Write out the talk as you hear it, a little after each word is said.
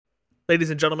Ladies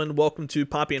and gentlemen, welcome to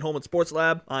Poppy and Holman Sports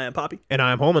Lab. I am Poppy. And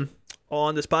I'm Holman.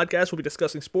 On this podcast, we'll be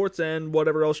discussing sports and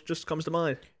whatever else just comes to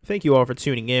mind. Thank you all for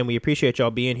tuning in. We appreciate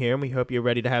y'all being here, and we hope you're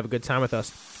ready to have a good time with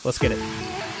us. Let's get it.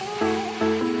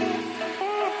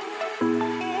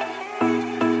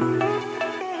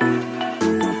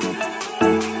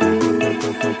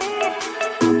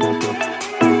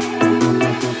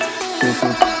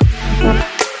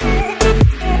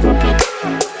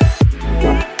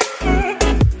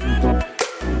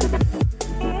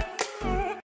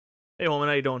 Hey, Holman,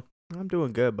 how you doing? I'm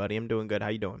doing good, buddy. I'm doing good. How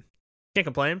you doing? Can't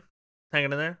complain.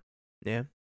 Hanging in there. Yeah. A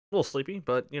little sleepy,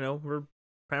 but, we're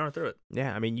powering through it.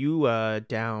 Yeah, I mean, you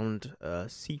downed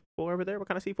C4 over there. What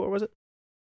kind of C4 was it?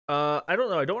 I don't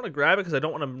know. I don't want to grab it because I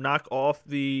don't want to knock off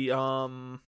the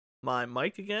my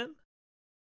mic again.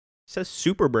 It says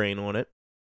Super Brain on it.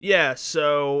 Yeah,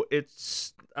 so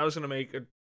I was gonna make a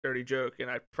dirty joke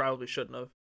and I probably shouldn't have.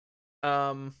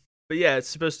 But yeah, it's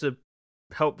supposed to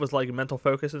help with like mental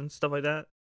focus and stuff like that.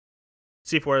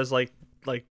 C4 is like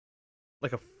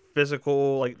a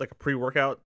physical like a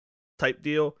pre-workout type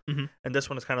deal, and this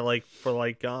one is kind of like for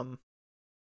like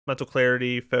mental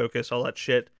clarity, focus, all that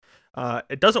shit.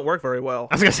 It doesn't work very well.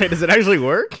 I was gonna say, does it actually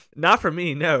work? Not for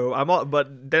me, no.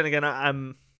 But then again,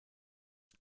 I'm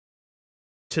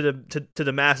to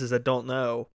the masses that don't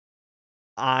know,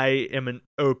 I am an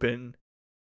open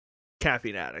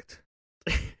caffeine addict.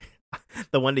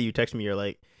 The one day you text me, you're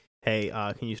like, "Hey,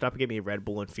 can you stop and get me a Red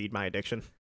Bull and feed my addiction?"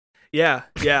 Yeah.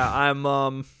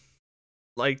 I'm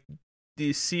like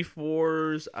these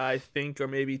C4s. I think are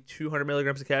maybe 200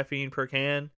 milligrams of caffeine per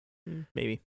can.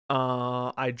 Maybe.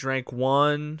 I drank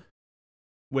one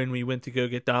when we went to go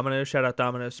get Domino's. Shout out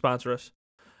Domino's, sponsor us.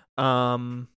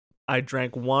 I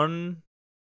drank one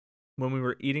when we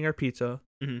were eating our pizza,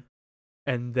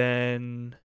 and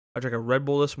then I drank a Red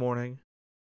Bull this morning.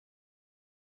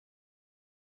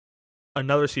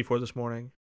 Another C4 this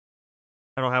morning.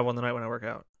 I don't have one tonight when I work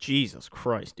out. Jesus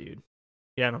Christ, dude.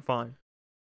 Yeah, and I'm fine.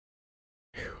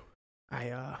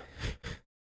 I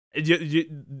You,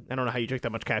 don't know how you drink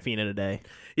that much caffeine in a day.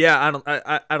 yeah, I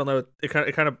don't know. It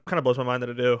kind of blows my mind that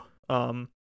I do. And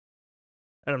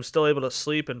I'm still able to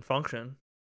sleep and function.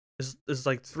 Is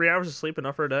like 3 hours of sleep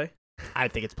enough for a day? I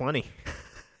think it's plenty.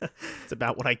 It's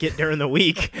about what I get during the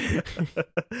week.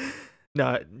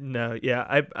 No,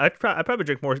 yeah. I probably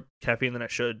drink more caffeine than I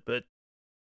should, but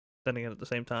then again, at the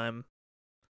same time,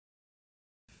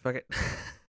 fuck it.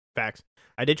 Facts.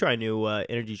 I did try a new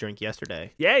energy drink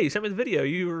yesterday. Yeah, you sent me the video.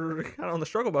 You were kind of on the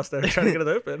struggle bus there, trying to get it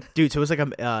open. Dude, so it's like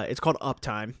it's called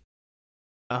Uptime.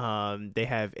 They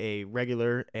have a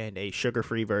regular and a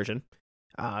sugar-free version.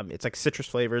 It's like citrus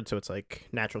flavored, so it's like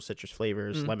natural citrus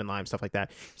flavors, lemon, lime, stuff like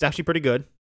that. It's actually pretty good.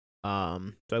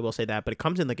 So I will say that, but it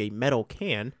comes in like a metal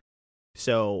can,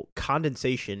 so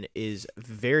condensation is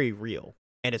very real,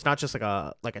 and it's not just like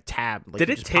a tab. Like Did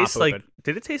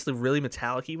it taste really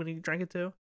metallic-y when you drank it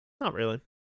too? Not really.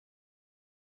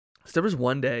 So there was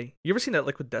one day. You ever seen that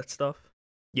Liquid Death stuff?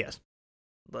 Yes.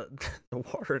 The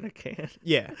water in a can.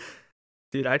 Yeah.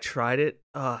 Dude, I tried it.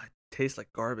 It tastes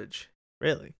like garbage.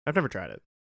 Really? I've never tried it.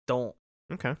 Don't.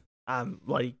 Okay. I'm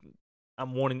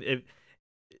warning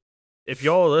if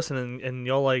y'all are listening and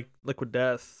y'all like Liquid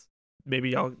Death,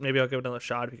 maybe I'll give it another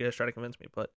shot if you guys try to convince me.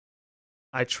 But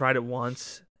I tried it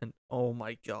once and oh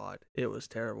my god, it was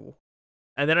terrible.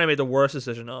 And then I made the worst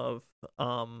decision of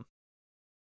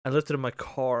I lifted in my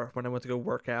car when I went to go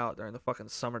work out during the fucking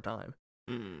summertime.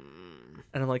 And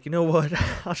I'm like, you know what?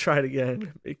 I'll try it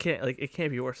again. It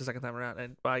can't be worse the second time around.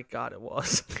 And by God, it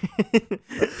was.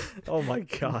 Oh my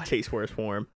God. Tastes worse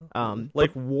warm.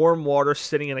 Like warm water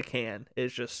sitting in a can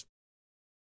is just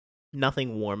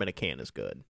nothing warm in a can is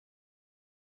good.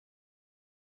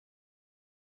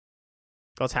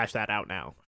 Let's hash that out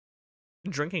now.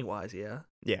 drinking wise, yeah.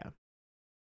 Yeah.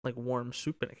 Like warm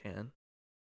soup in a can.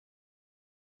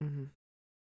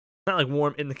 Not like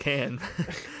warm in the can,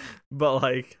 but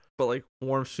like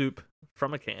warm soup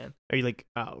from a can. Are you like,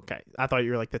 oh, okay. I thought you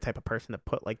were like the type of person that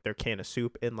put like their can of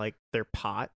soup in like their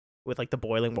pot with like the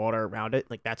boiling water around it.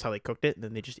 Like that's how they cooked it, and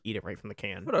then they just eat it right from the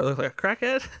can. What, do I look like a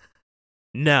crackhead?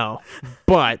 No,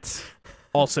 but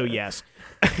also yes.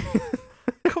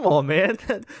 Come on, man.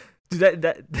 Dude,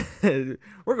 that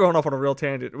we're going off on a real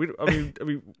tangent. I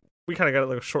mean, we kind of got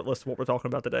like a short list of what we're talking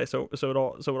about today, so it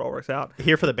all works out.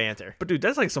 Here for the banter. But dude,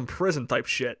 that's like some prison type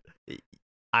shit.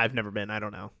 I've never been. I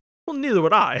don't know. Well, neither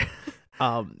would I.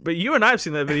 But you and I have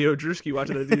seen that video of Drewski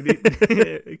watching the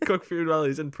dude cook food while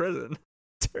he's in prison.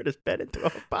 Turn his bed into a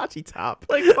hibachi top.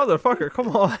 Like, motherfucker, come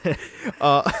on.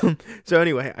 So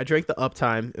anyway, I drank the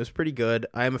Uptime. It was pretty good.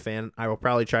 I am a fan. I will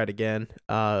probably try it again.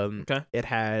 Okay. It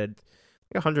had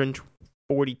like 120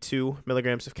 142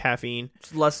 milligrams of caffeine.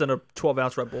 It's less than a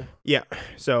 12-ounce Red Bull. Yeah.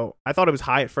 So I thought it was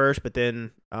high at first, but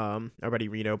then our buddy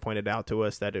Reno pointed out to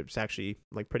us that it was actually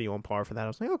like pretty on par for that. I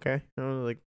was like, okay,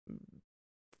 like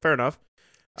fair enough.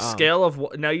 Scale of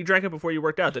what? Now you drank it before you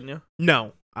worked out, didn't you?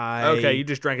 No, Okay, you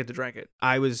just drank it to drink it.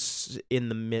 I was in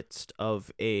the midst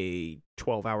of a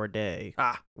 12-hour day,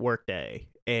 work day,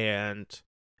 and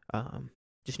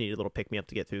just needed a little pick me up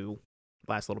to get through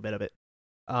the last little bit of it.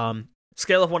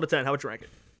 Scale of 1 to 10, how would you rank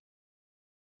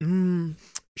it?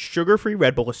 Sugar-free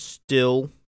Red Bull is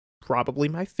still probably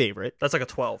my favorite. That's like a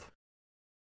 12.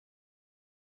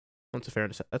 That's a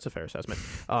fair assessment.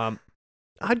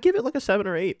 I'd give it like a 7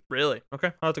 or 8. Really?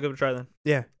 Okay, I'll have to give it a try then.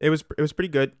 Yeah, it was pretty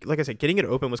good. Like I said, getting it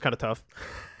open was kind of tough.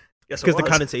 Yes, because the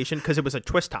condensation, because it was a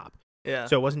twist top. Yeah.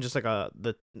 So it wasn't just like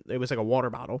it was like a water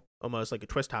bottle, almost like a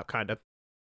twist top kind of.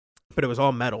 But it was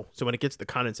all metal. So when it gets the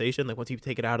condensation, like once you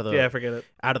take it out of the forget it.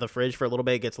 Out of the fridge for a little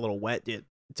bit, it gets a little wet.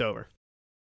 It's over.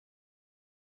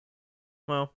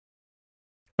 Well,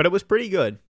 but it was pretty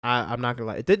good. I'm not gonna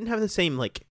lie. It didn't have the same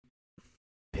like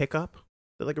pickup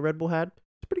that like a Red Bull had.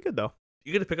 It's pretty good though.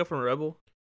 You get a pickup from a Red Bull?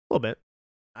 A little bit.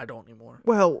 I don't anymore.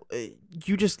 Well,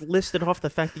 you just listed off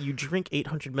the fact that you drink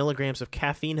 800 milligrams of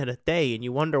caffeine in a day, and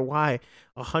you wonder why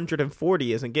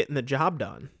 140 isn't getting the job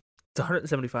done. It's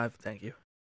 175. Thank you.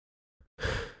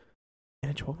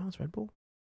 And a 12-ounce Red Bull?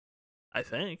 I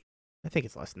think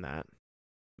it's less than that.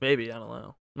 Maybe, I don't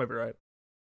know. Might be right.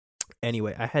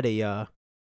 Anyway, I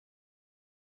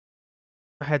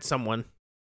had someone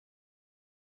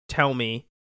tell me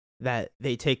that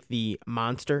they take the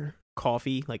Monster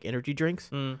coffee, like energy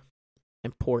drinks, and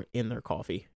pour it in their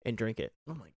coffee and drink it.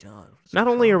 Oh my god! Not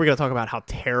only are we going to talk about how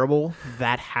terrible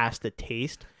that has to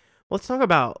taste, let's talk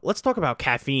about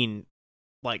caffeine,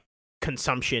 like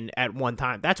consumption at one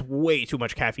time. That's way too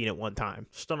much caffeine at one time.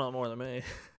 Still not more than me.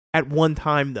 At one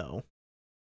time, though.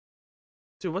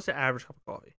 Dude, what's the average cup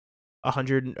of coffee?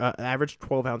 Average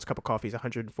 12-ounce cup of coffee is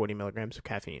 140 milligrams of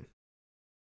caffeine.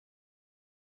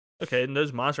 Okay, and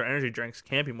those Monster energy drinks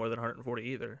can't be more than 140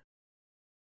 either.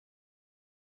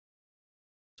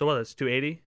 So what? That's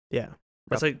 280. Yeah,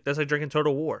 that's like drinking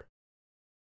Total War.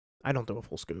 I don't do a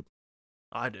full scoop.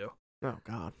 I do. Oh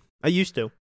God, I used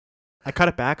to. I cut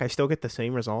it back. I still get the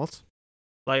same results.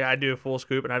 Like I do a full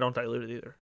scoop, and I don't dilute it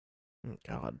either. Oh,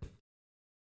 God.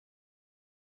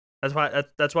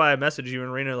 That's why I message you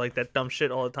and Reno like that dumb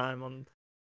shit all the time when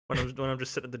I'm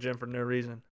just sitting at the gym for no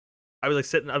reason. I'd be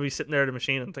sitting there at the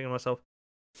machine and thinking to myself,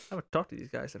 I haven't talked to these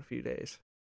guys in a few days.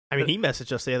 I mean, he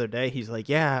messaged us the other day. He's like,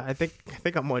 "Yeah, I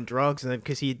think I'm on drugs," and then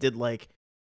because he did like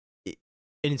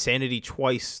insanity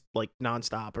twice, like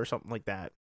nonstop or something like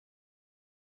that.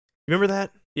 Remember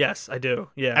that? Yes, I do.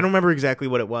 Yeah, I don't remember exactly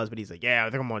what it was, but he's like, "Yeah, I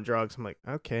think I'm on drugs." I'm like,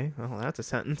 "Okay, well, that's a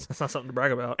sentence." That's not something to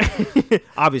brag about.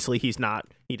 Obviously, he's not.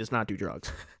 He does not do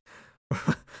drugs.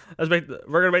 We're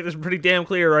gonna make this pretty damn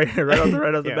clear right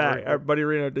off the bat. Our buddy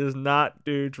Reno does not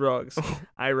do drugs.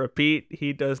 I repeat,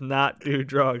 he does not do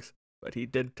drugs. But he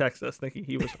did text us thinking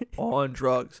he was on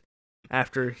drugs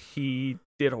after he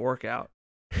did a workout,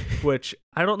 which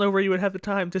I don't know where you would have the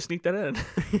time to sneak that in.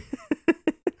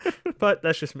 But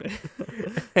that's just me.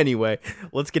 Anyway,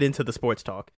 let's get into the sports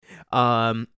talk.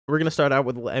 We're gonna start out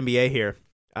with the NBA here.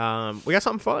 We got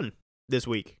something fun this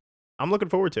week. I'm looking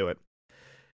forward to it.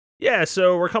 Yeah,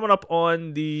 so we're coming up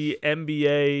on the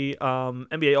NBA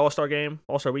All-Star game,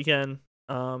 All-Star weekend.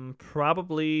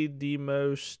 Probably the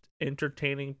most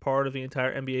entertaining part of the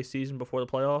entire NBA season before the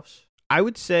playoffs. I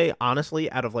would say,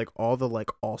 honestly, out of like all the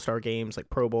like All-Star games, like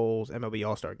Pro Bowls, MLB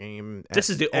All-Star game, this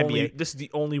is the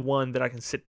only one that I can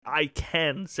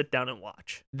sit down and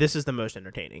watch. This is the most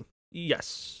entertaining.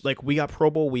 Yes. Like we got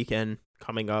Pro Bowl weekend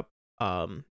coming up.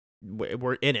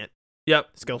 We're in it.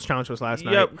 Yep. Skills Challenge was last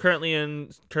night. Yep, currently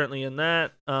in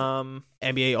that.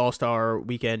 NBA All-Star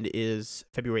weekend is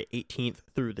February 18th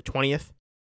through the 20th.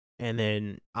 And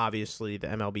then obviously the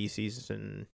MLB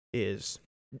season is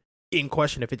in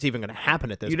question if it's even going to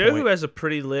happen at this point. You know who has a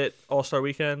pretty lit All-Star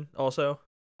weekend also?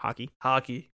 Hockey.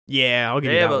 Yeah, I'll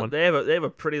give you that one. They have a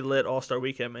pretty lit All-Star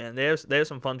weekend, man. They have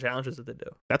some fun challenges that they do.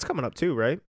 That's coming up too,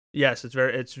 right? Yes, it's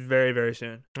very very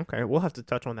soon. Okay, we'll have to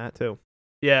touch on that too.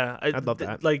 Yeah, I'd love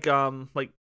that.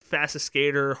 Like fastest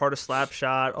skater, hardest slap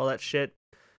shot, all that shit.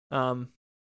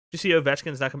 Did you see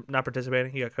Ovechkin's not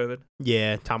participating? He got COVID.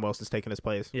 Yeah, Tom Wilson's taking his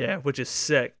place. Yeah, which is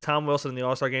sick. Tom Wilson in the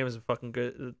All-Star game is a fucking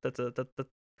good.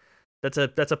 That's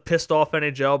a pissed off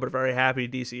NHL but a very happy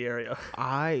DC area.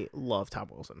 I love Tom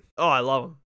Wilson. Oh, I love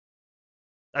him.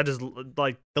 I just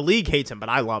like the league hates him, but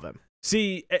I love him.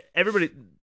 See, everybody.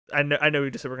 I know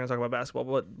we just said we're gonna talk about basketball,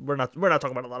 but we're not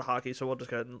talking about a lot of hockey, so we'll just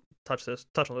go ahead and touch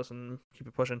on this and keep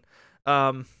it pushing.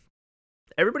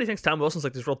 Everybody thinks Tom Wilson's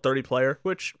like this real dirty player,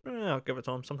 which I'll give it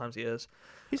to him. Sometimes he is.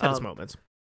 He's had his moments.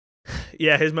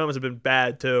 Yeah, his moments have been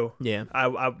bad too. Yeah.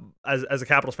 I as a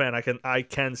Capitals fan, I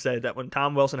can say that when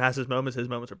Tom Wilson has his moments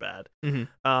are bad.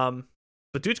 Mm-hmm.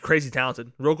 But dude's crazy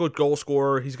talented. Real good goal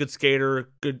scorer. He's a good skater.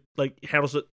 Good, like,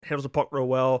 handles the puck real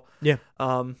well. Yeah.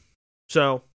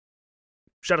 So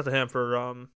shout out to him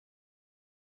for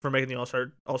making the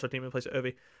All-Star team in place of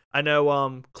Ovi. I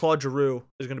know Claude Giroux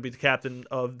is going to be the captain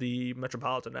of the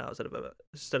Metropolitan now instead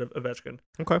of Ovechkin.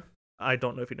 Okay. I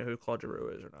don't know if you know who Claude Giroux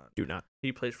is or not. Do not.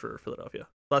 He plays for Philadelphia.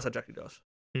 Last I checked, he does.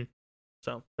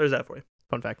 So there's that for you.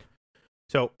 Fun fact.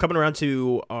 So coming around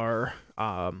to our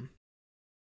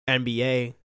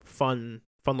NBA fun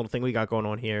little thing we got going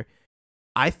on here.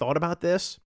 I thought about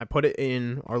this. I put it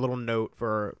in our little note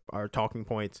for our talking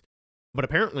points. But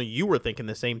apparently you were thinking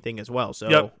the same thing as well. So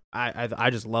yep.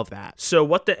 I just love that. So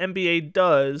what the NBA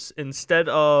does, instead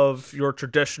of your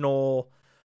traditional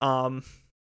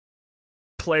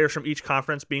players from each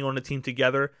conference being on a team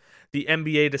together, the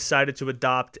NBA decided to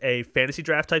adopt a fantasy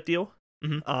draft type deal,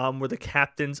 where the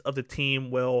captains of the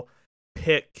team will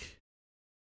pick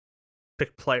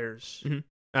players. Mm-hmm.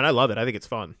 And I love it. I think it's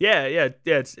fun. Yeah,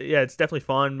 it's definitely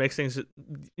fun. Makes things,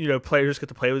 players get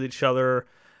to play with each other.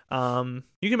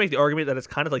 You can make the argument that it's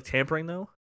kind of like tampering, though.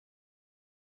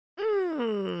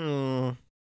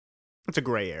 It's a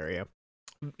gray area.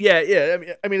 Yeah.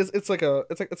 I mean, it's like a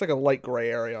light gray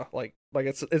area. Like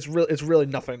it's really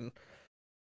nothing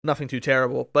too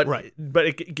terrible. But right. But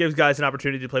it gives guys an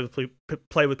opportunity to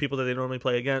play with people that they normally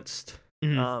play against.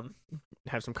 Mm-hmm.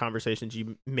 Have some conversations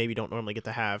you maybe don't normally get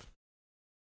to have.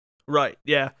 Right.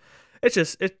 Yeah. It's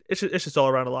just all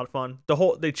around a lot of fun.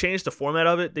 They changed the format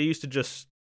of it. They used to just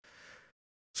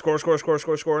score until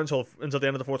the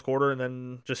end of the fourth quarter, and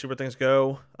then just see where things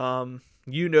go.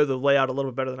 You know the layout a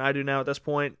little bit better than I do now at this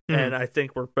point, and I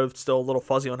think we're both still a little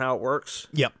fuzzy on how it works.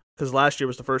 Yep. Because last year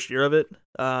was the first year of it,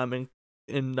 to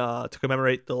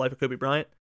commemorate the life of Kobe Bryant.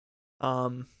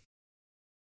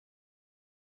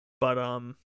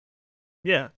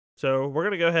 Yeah. So we're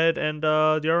gonna go ahead and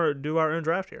do our own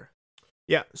draft here.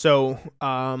 Yeah, so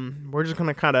we're just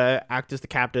gonna kind of act as the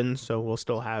captain, so we'll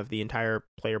still have the entire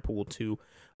player pool to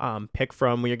pick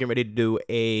from. We are getting ready to do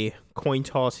a coin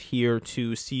toss here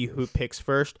to see who picks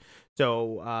first.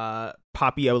 So,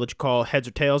 Poppy, I will let you call heads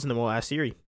or tails, and then we'll ask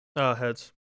Siri.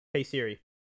 Heads. Hey Siri,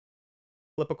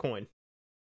 flip a coin.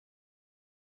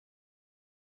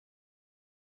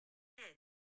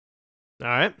 All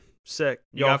right, sick.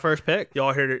 You got first pick.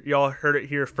 Y'all heard it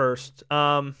here first.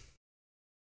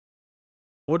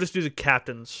 We'll just do the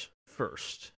captains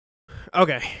first.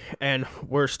 Okay, and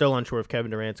we're still unsure if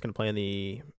Kevin Durant's going to play in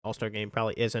the All-Star game.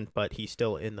 Probably isn't, but he's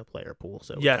still in the player pool,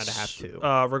 so we kind of have to.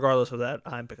 Regardless of that,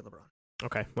 I'm picking LeBron.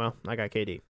 Okay, well, I got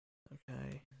KD.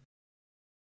 Okay.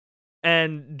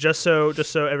 And just so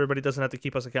everybody doesn't have to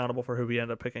keep us accountable for who we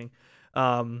end up picking,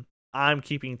 I'm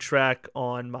keeping track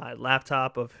on my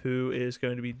laptop of who's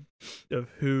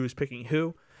picking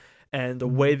who. And the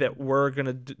way that we're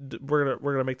gonna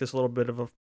make this a little bit of a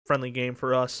friendly game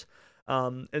for us.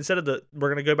 We're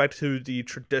gonna go back to the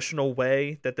traditional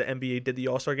way that the NBA did the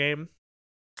All-Star game.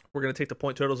 We're gonna take the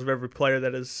point totals of every player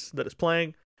that is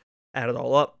playing, add it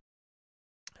all up,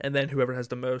 and then whoever has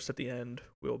the most at the end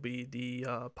will be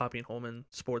the Poppy and Holman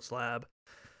Sports Lab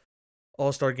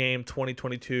All-Star Game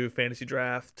 2022 Fantasy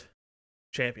Draft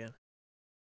champion.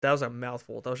 That was a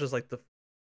mouthful. That was just like the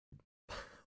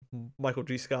Michael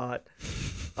G. Scott,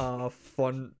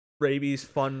 Rabies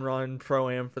Fun Run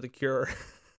Pro-Am for the Cure.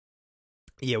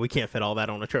 Yeah, we can't fit all that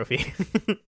on a trophy.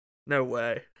 No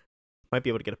way. Might be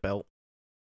able to get a belt.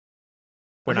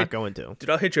 We're not going to. Dude,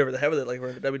 I'll hit you over the head with it like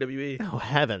we're in the WWE. Oh,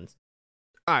 heavens.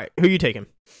 All right, who are you taking?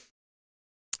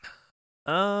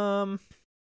 I'm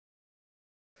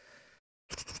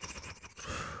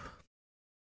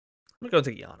going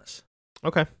to take Giannis.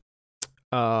 Okay.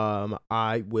 I'll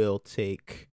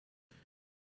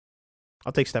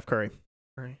take Steph Curry.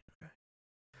 Okay.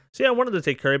 See, I wanted to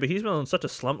take Curry, but he's been on such a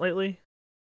slump lately.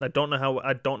 I don't know how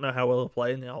well he'll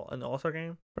play in the All-Star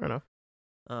game. Fair enough.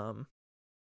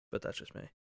 But that's just me.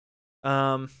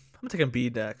 I'm gonna take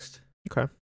Embiid next.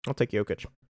 Okay. I'll take Jokic.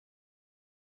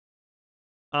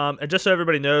 And just so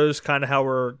everybody knows kind of how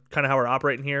we're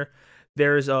operating here,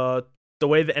 there's the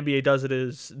way the NBA does it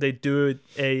is they do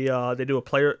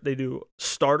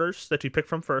starters that you pick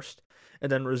from first,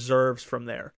 and then reserves from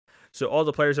there. So all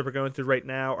the players that we're going through right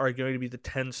now are going to be the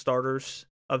 10 starters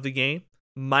of the game,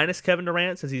 minus Kevin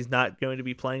Durant, since he's not going to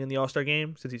be playing in the All-Star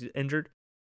game since he's injured.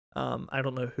 I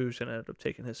don't know who's going to end up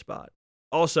taking his spot.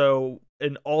 Also,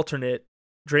 an alternate,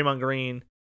 Draymond Green,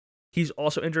 he's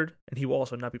also injured, and he will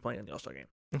also not be playing in the All-Star game.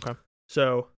 Okay.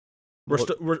 So we're Well,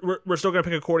 still we're still gonna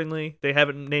pick accordingly. They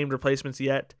haven't named replacements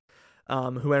yet.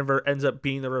 Whoever ends up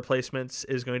being the replacements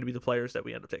is going to be the players that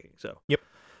we end up taking. So Yep.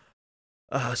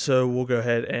 So we'll go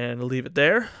ahead and leave it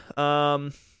there.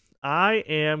 I'm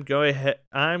gonna go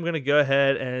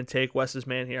ahead and take Wes's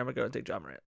man here. I'm gonna go and take John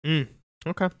Morant.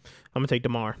 Okay. I'm gonna take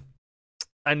DeMar.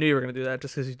 I knew you were gonna do that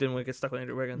just because you didn't want to get stuck with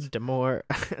Andrew Wiggins. DeMar,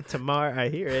 DeMar, I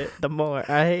hear it. DeMar,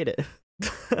 I hate it.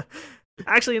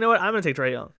 Actually, you know what? I'm gonna take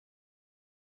Trae Young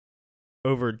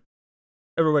Over.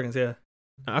 Wiggins. Yeah,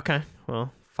 Okay.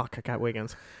 Well, fuck. I got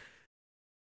Wiggins.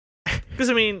 because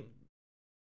I mean,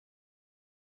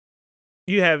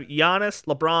 you have Giannis,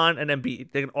 LeBron, and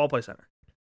Embiid. They can all play center.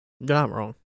 You're not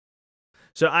wrong.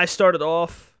 So I started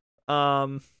off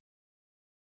Holman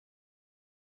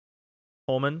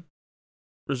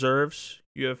reserves.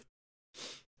 You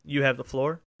have the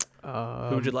floor.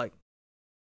 Who would you like?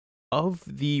 Of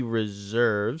the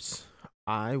reserves,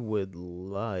 I would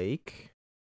like.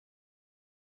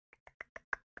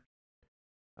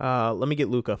 Let me get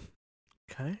Luka.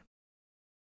 Okay.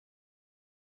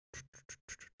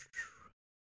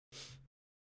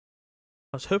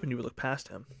 I was hoping you would look past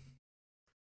him,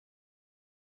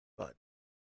 but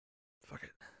fuck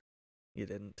it, you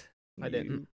didn't. I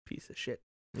didn't. Piece of shit.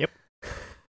 Yep.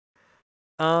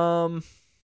 Jeez,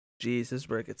 this is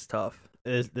where it gets tough.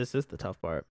 This is the tough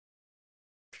part.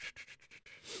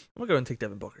 I'm gonna go and take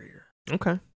Devin Booker here.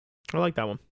 Okay. I like that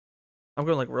one. I'm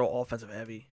going like real offensive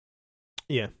heavy.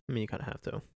 Yeah, I mean you kind of have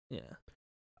to. Yeah.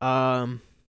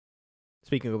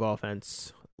 Speaking of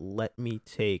offense, let me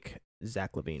take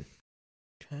Zach LaVine.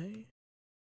 Okay.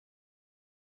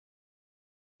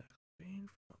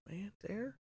 Man,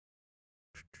 there.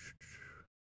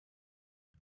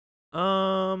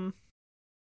 I'm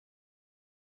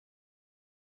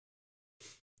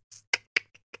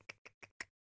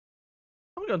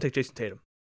gonna take Jason Tatum.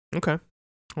 Okay.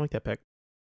 I like that pick.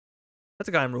 That's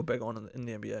a guy I'm real big on in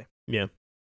the NBA. Yeah.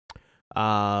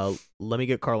 Let me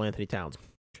get Karl Anthony Towns.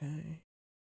 Okay.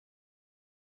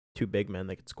 Two big men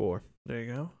that can score. There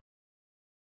you go.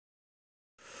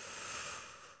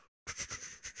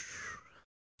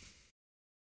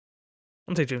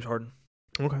 I'm gonna take James Harden.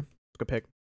 Okay. It's a good pick.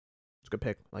 It's a good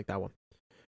pick. I like that one.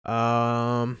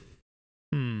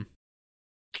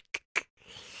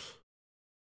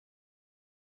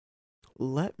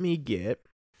 Let me get.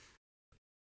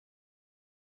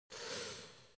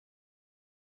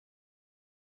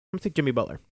 I'm gonna take Jimmy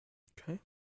Butler. Okay.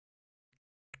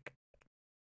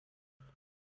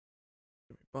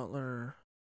 Jimmy Butler.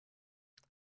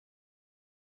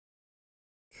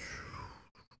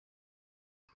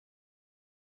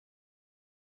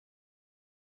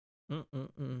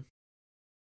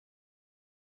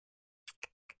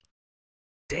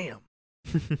 Damn.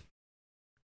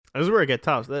 This is where it gets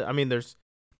tough. I mean, there's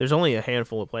only a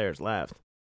handful of players left.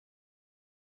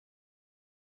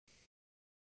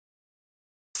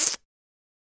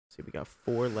 See, we got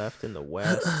 4 left in the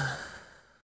West.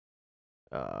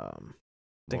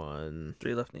 Think 1,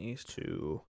 3 left in the East.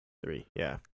 2, 3.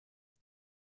 Yeah.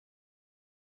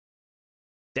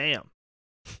 Damn.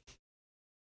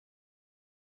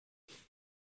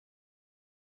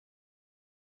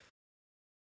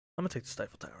 I'm gonna take the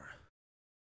Stifle Tower.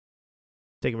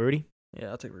 Taking Rudy. Yeah,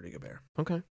 I'll take Rudy Gobert.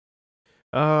 Okay.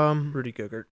 Rudy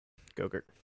Gogurt. Gogurt.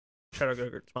 Shout out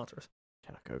Gogurt sponsors.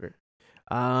 Shout out Gogurt.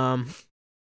 I'm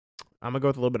gonna go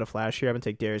with a little bit of flash here. I'm gonna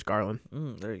take Darius Garland.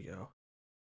 There you go.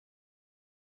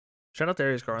 Shout out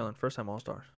Darius Garland, first time All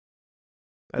Star.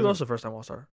 Who's also first time All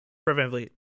Star? Fred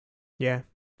VanVleet. Yeah,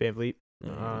 Van Vliet.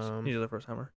 Yeah, he's the first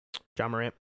timer. John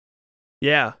Morant.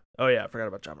 Yeah. Oh yeah, I forgot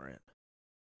about John Morant.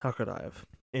 How could I have?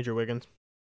 Andrew Wiggins.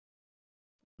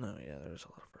 No, yeah, there's a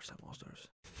lot of first time All Stars.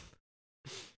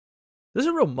 This is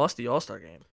a real musty All Star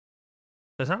game.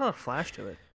 There's not a lot of flash to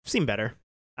it. I've seen better.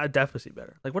 I definitely see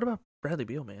better. Like, what about Bradley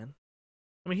Beal, man?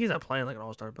 I mean, he's not playing like an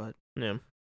All Star, but Yeah.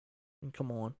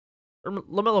 come on. Or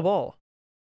LaMelo Ball.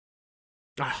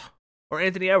 Ah, Or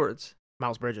Anthony Edwards.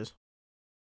 Miles Bridges.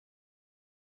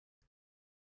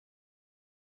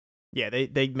 Yeah,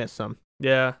 they missed some.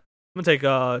 Yeah. I'm gonna take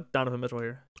Donovan Mitchell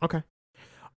here. Okay.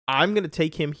 I'm gonna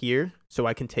take him here so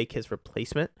I can take his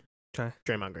replacement. Okay.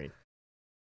 Draymond Green.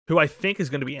 Who I think is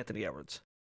gonna be Anthony Edwards.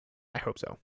 I hope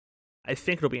so. I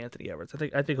think it'll be Anthony Edwards. I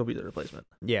think he'll be the replacement.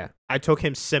 Yeah, I took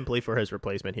him simply for his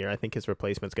replacement here. I think his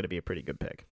replacement's gonna be a pretty good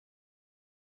pick.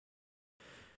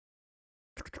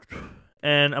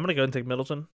 And I'm gonna go and take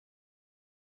Middleton.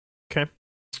 Okay.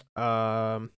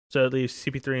 So at least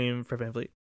CP3 and Fred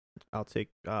VanVleet. I'll take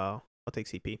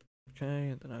CP. Okay,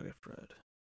 and then I'll get Fred.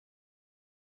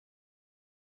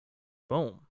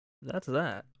 Boom. That's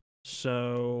that.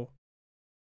 So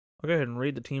I'll go ahead and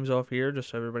read the teams off here just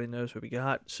so everybody knows who we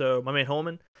got. So my man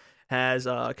Holman has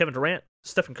Kevin Durant,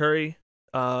 Stephen Curry,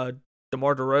 DeMar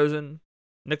DeRozan,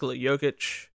 Nikola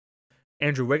Jokic,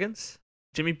 Andrew Wiggins,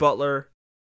 Jimmy Butler,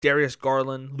 Darius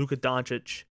Garland, Luka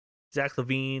Doncic, Zach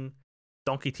LaVine,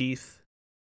 Donkey Teeth.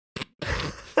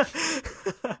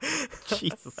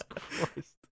 Jesus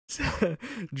Christ.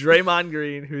 Draymond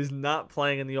Green, who's not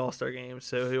playing in the All-Star game,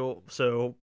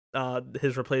 so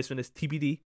his replacement is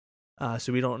TBD.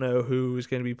 So we don't know who's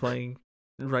going to be playing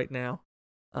right now.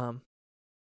 What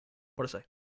to say?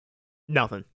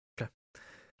 Nothing. Okay.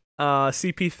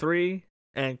 CP3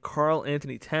 and Karl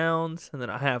Anthony Towns, and then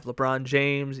I have LeBron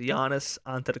James, Giannis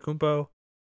Antetokounmpo,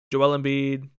 Joel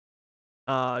Embiid,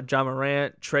 John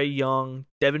Morant, Trae Young,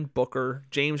 Devin Booker,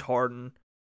 James Harden,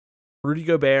 Rudy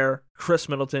Gobert, Chris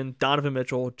Middleton, Donovan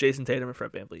Mitchell, Jason Tatum, and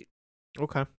Fred VanVleet.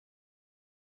 Okay.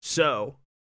 So,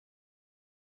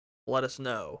 let us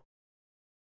know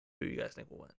who you guys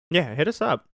think will win. Yeah, hit us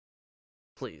up.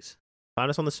 Please. Find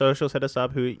us on the socials. Hit us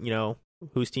up. Whose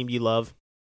team do you love?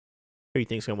 Who you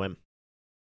think's gonna win?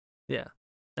 Yeah.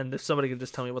 And if somebody could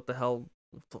just tell me what the hell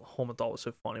Holman thought was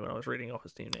so funny when I was reading off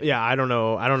his team name. Yeah, I don't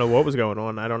know. I don't know what was going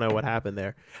on. I don't know what happened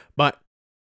there. But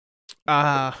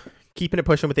keeping it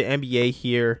pushing with the NBA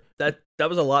here. That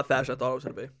was a lot faster than I thought it was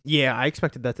going to be. Yeah, I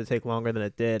expected that to take longer than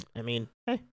it did. I mean,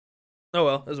 hey. Oh,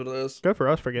 well, that's what it is. Good for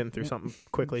us for getting through something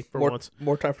quickly for once.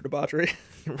 More time for debauchery.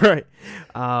 Right.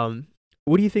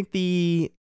 What do you think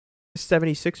the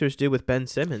 76ers do with Ben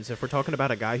Simmons? If we're talking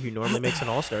about a guy who normally makes an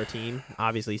all-star team,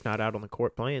 obviously he's not out on the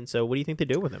court playing. So what do you think they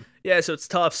do with him? Yeah, so it's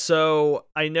tough. So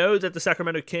I know that the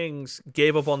Sacramento Kings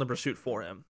gave up on the pursuit for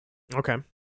him. Okay.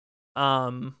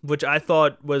 Which I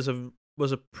thought was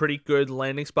a pretty good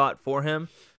landing spot for him.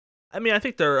 I mean, I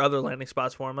think there are other landing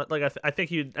spots for him. Like I think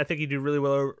he'd do really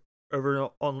well over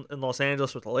in Los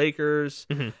Angeles with the Lakers.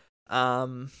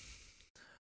 Mm-hmm.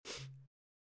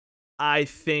 I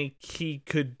think he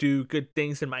could do good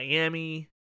things in Miami.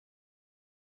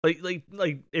 Like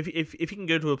if he can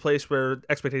go to a place where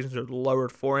expectations are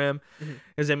lowered for him,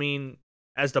 because I mean,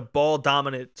 as the ball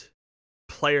dominant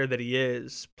player that he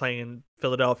is playing in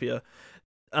Philadelphia,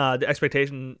 the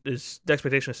expectation is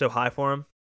so high for him.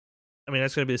 I mean,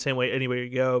 that's going to be the same way anywhere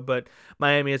you go. But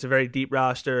Miami has a very deep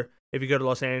roster. If you go to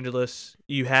Los Angeles,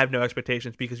 you have no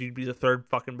expectations because you'd be the third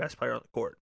fucking best player on the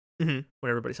court when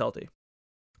everybody's healthy.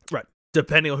 Right.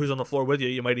 Depending on who's on the floor with you,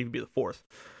 you might even be the fourth.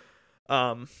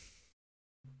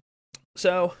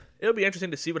 So it'll be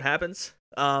interesting to see what happens.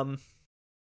 Someone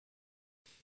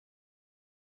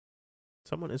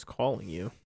is calling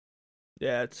you.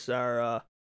 Yeah, it's our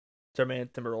man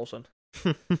Timber Olsen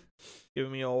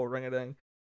giving me a old ring a ding.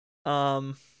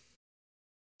 I'll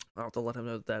have to let him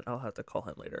know that. I'll have to call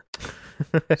him later.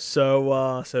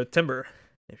 So Timber,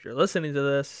 if you're listening to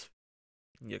this,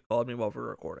 you called me while we're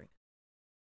recording.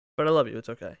 But I love you. It's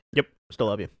okay. Yep. Still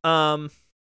love you.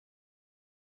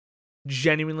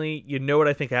 Genuinely, you know what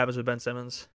I think happens with Ben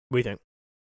Simmons? What do you think?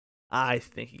 I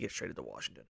think he gets traded to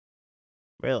Washington.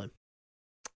 Really?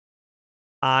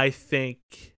 I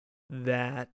think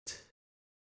that,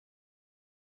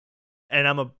 and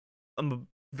I'm a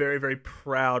very, very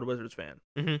proud Wizards fan.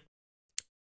 Mm-hmm.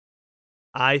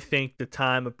 I think the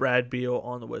time of Brad Beal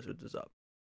on the Wizards is up.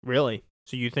 Really?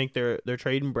 So you think they're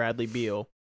trading Bradley Beal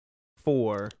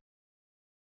for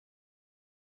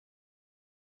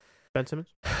Ben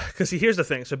Simmons? Because here's the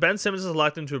thing. So Ben Simmons is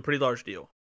locked into a pretty large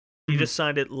deal. He just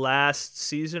signed it last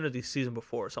season or the season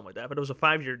before, something like that. But it was a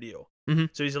 5-year deal. Mm-hmm.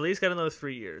 So he's at least got another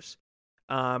 3 years.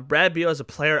 Brad Beal has a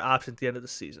player option at the end of the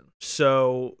season.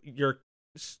 So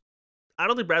I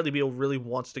don't think Bradley Beal really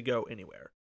wants to go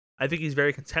anywhere. I think he's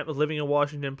very content with living in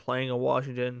Washington, playing in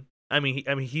Washington. I mean,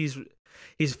 he's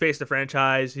faced the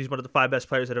franchise. He's one of the 5 best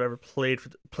players that have ever played for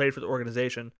the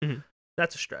organization. Mm-hmm.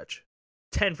 That's a stretch.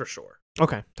 10 for sure.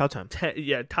 Okay, top 10. 10,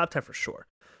 yeah, top 10 for sure.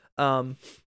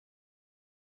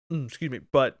 Excuse me,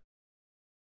 but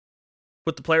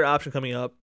with the player option coming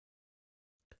up,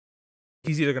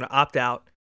 he's either going to opt out,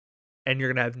 and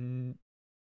you're going to have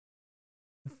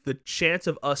the chance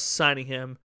of us signing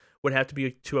him would have to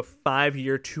be to a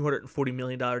 5-year, $240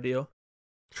 million deal,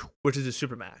 which is a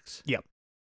supermax. Yep.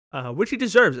 Which he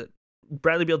deserves it.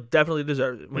 Bradley Beal definitely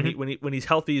deserves it. When he's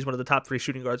healthy, he's one of the top 3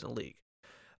 shooting guards in the league.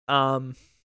 But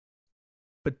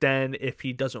then if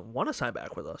he doesn't want to sign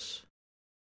back with us,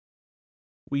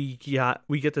 we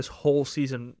get this whole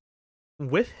season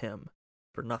with him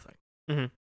for nothing. Mm-hmm.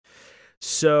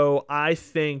 So I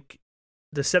think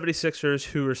the 76ers,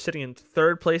 who are sitting in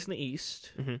 3rd place in the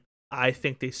East, I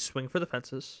think they swing for the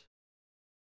fences.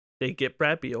 They get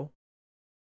Brad Beal.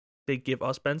 They give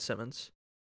us Ben Simmons.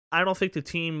 I don't think the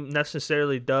team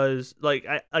necessarily does.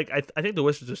 I think the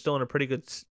Wizards are still in a pretty good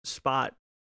spot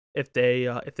if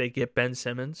they get Ben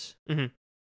Simmons. Mhm.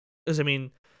 Because I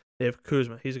mean, they have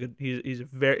Kuzma. He's a good.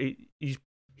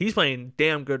 He's playing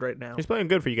damn good right now. He's playing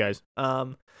good for you guys.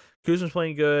 Kuzma's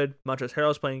playing good. Montrezl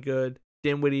Harrell's playing good.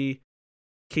 Dinwiddie,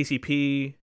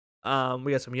 KCP.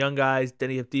 We got some young guys.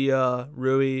 Denny Avdia,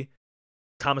 Rui,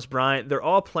 Thomas Bryant. They're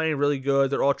all playing really good.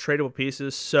 They're all tradable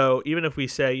pieces. So even if we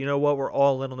say, you know what, we're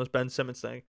all in on this Ben Simmons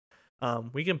thing,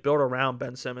 we can build around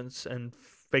Ben Simmons and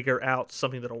figure out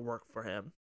something that'll work for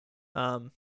him.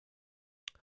 But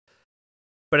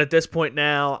at this point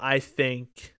now, I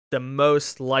think the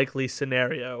most likely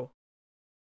scenario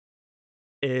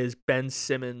is Ben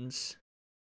Simmons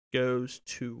goes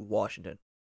to Washington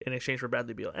in exchange for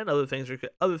Bradley Beal, and other things are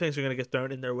going to get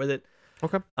thrown in there with it.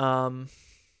 Okay.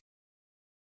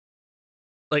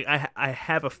 Like I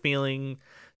have a feeling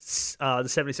the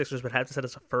 76ers would have to set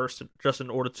us a first just in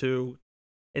order to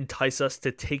entice us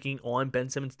to taking on Ben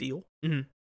Simmons' deal. Mm-hmm.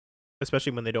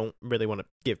 Especially when they don't really want to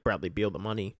give Bradley Beal the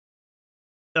money.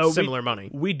 Similar money.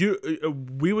 We do.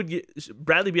 We would get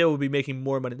Bradley Beal would be making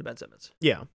more money than Ben Simmons.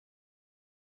 Yeah.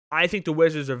 I think the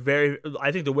Wizards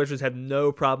have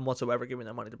no problem whatsoever giving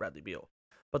that money to Bradley Beal.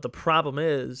 But the problem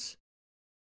is,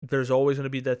 there's always going to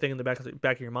be that thing in the back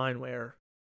of your mind where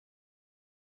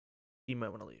he might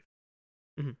want to leave.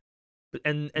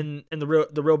 Mm-hmm. And the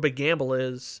real big gamble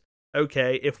is,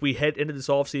 okay, if we head into this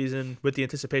offseason with the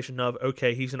anticipation of,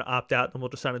 okay, he's going to opt out and we'll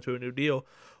just sign him to a new deal,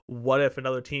 what if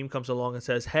another team comes along and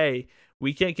says, hey,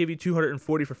 we can't give you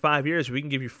 240 for 5 years, we can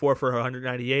give you 4 for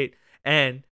 198,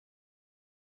 and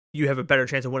you have a better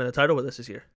chance of winning the title with us this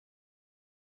year.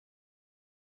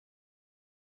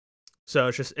 So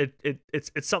it's just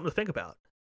it's something to think about.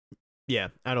 Yeah,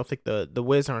 I don't think the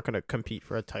Wiz aren't going to compete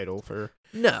for a title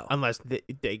unless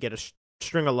they get a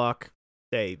string of luck.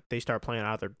 They start playing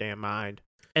out of their damn mind.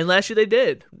 And last year they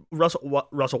did. Russell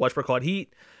Westbrook caught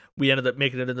heat. We ended up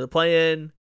making it into the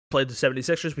play-in. Played the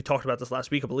 76ers. We talked about this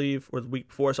last week, I believe, or the week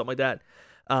before, something like that.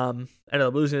 Ended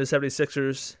up losing to the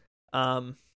 76ers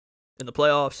in the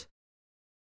playoffs.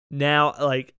 Now,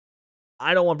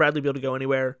 I don't want Bradley Beal to go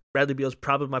anywhere. Bradley Beal is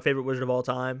probably my favorite Wizard of all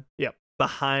time. Yep.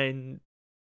 Behind,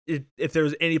 if there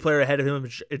was any player ahead of him,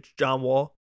 it's John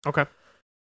Wall. Okay.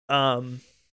 I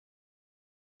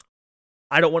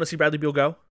don't want to see Bradley Beal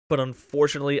go, but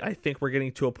unfortunately, I think we're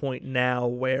getting to a point now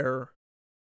where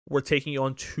we're taking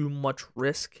on too much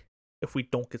risk if we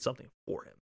don't get something for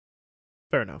him.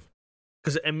 Fair enough.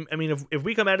 Because, I mean, if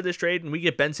we come out of this trade and we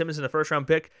get Ben Simmons in the first-round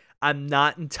pick, I'm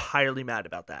not entirely mad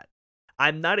about that.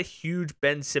 I'm not a huge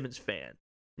Ben Simmons fan.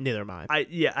 Neither am I.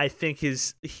 I think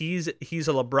he's a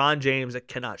LeBron James that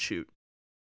cannot shoot.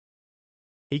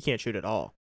 He can't shoot at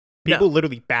all. People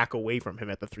literally back away from him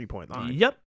at the 3-point line.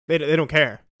 Yep. They don't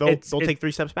care. They'll take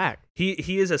 3 steps back.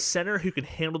 He is a center who can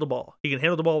handle the ball. He can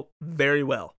handle the ball very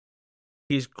well.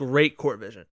 He's great court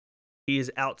vision. He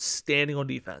is outstanding on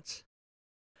defense.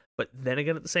 But then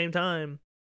again, at the same time,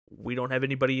 we don't have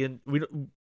anybody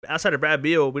outside of Brad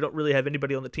Beal. We don't really have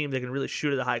anybody on the team that can really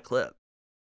shoot at a high clip.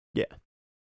 Yeah.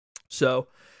 So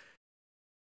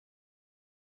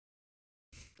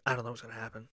I don't know what's gonna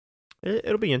happen.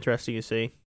 It'll be interesting to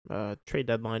see. Trade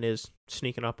deadline is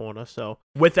sneaking up on us. So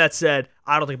with that said,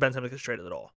 I don't think Ben Simmons gets traded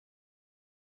at all.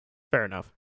 Fair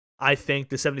enough. I think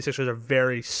the 76ers are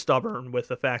very stubborn with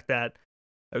the fact that,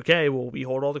 okay, well, we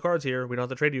hold all the cards here. We don't have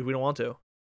to trade you if we don't want to.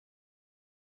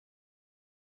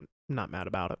 Not mad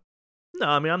about it. No,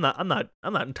 I mean I'm not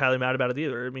entirely mad about it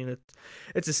either. I mean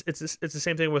it's the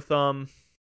same thing with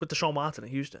Deshaun Watson in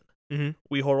Houston. Mm-hmm.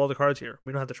 We hold all the cards here.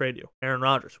 We don't have to trade you. Aaron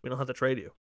Rodgers, we don't have to trade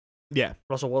you. Yeah.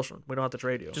 Russell Wilson, we don't have to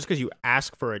trade you. Just because you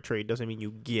ask for a trade doesn't mean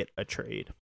you get a trade.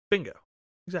 Bingo.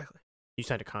 Exactly. You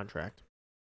signed a contract.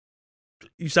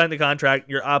 You signed the contract.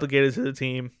 You're obligated to the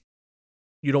team.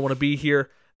 You don't want to be here.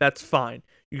 That's fine.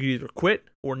 You can either quit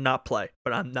or not play,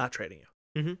 but I'm not trading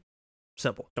you. Mm-hmm.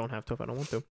 Simple. Don't have to if I don't want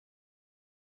to.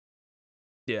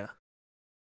 Yeah.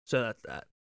 So that's that.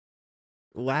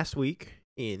 Last week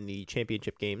in the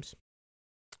championship games,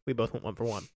 we both went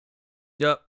 1-for-1.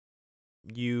 Yep.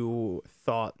 You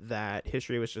thought that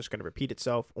history was just going to repeat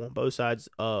itself on both sides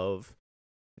of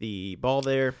the ball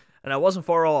there. And I wasn't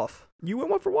far off. You went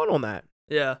 1-for-1 on that.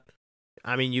 Yeah.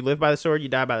 I mean, you live by the sword, you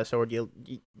die by the sword. You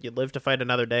live to fight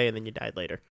another day, and then you died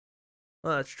later.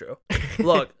 Well, that's true.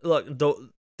 Look.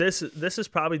 This is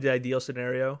probably the ideal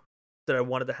scenario that I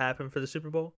wanted to happen for the Super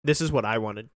Bowl. This is what I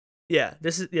wanted. Yeah.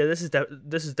 This is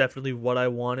definitely what I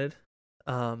wanted.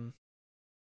 I'm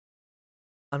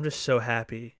just so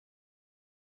happy.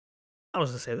 I was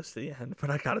gonna say this to the end, but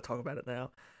I gotta talk about it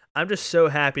now. I'm just so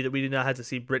happy that we did not have to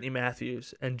see Brittany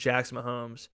Matthews and Jackson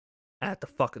Mahomes at the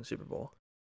fucking Super Bowl.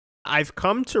 I've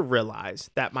come to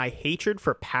realize that my hatred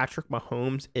for Patrick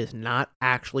Mahomes is not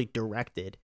actually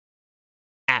directed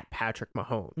at Patrick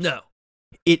Mahomes. No.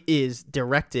 It is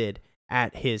directed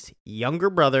at his younger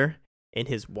brother and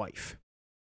his wife.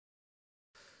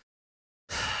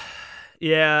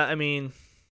 Yeah, I mean,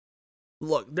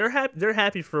 look, they're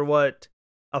happy for what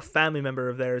a family member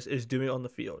of theirs is doing on the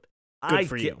field. Good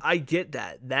for you. I get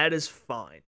that. That is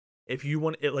fine. If you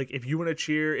want it, if you want to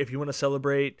cheer, if you want to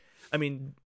celebrate, I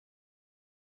mean,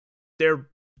 their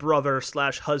brother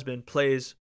 / husband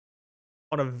plays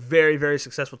on a very, very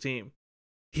successful team.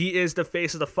 He is the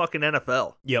face of the fucking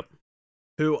NFL. Yep.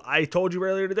 Who I told you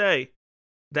earlier today,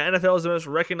 the NFL is the most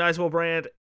recognizable brand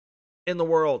in the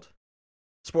world.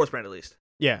 Sports brand, at least.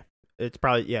 Yeah. It's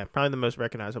probably the most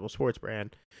recognizable sports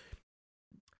brand.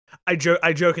 I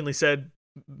jokingly said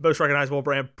most recognizable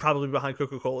brand probably behind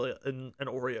Coca-Cola and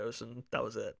Oreos, and that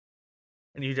was it.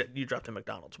 And you dropped in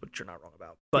McDonald's, which you're not wrong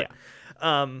about. But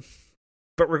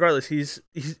but regardless, he's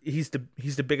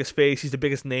the biggest face, he's the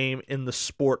biggest name in the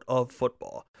sport of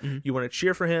football. Mm-hmm. You want to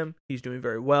cheer for him, he's doing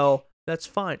very well. That's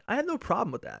fine. I have no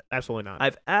problem with that. Absolutely not. I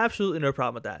have absolutely no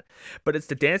problem with that. But it's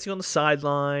the dancing on the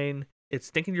sideline.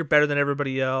 It's thinking you're better than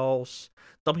everybody else.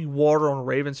 Dumping water on a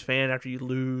Ravens fan after you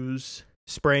lose.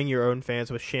 Spraying your own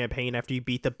fans with champagne after you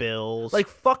beat the Bills. Like,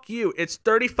 fuck you. It's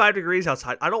 35 degrees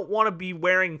outside. I don't want to be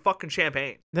wearing fucking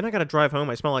champagne. Then I gotta drive home.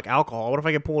 I smell like alcohol. What if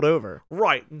I get pulled over?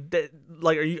 Right.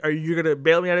 Like, are you gonna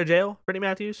bail me out of jail, Brittany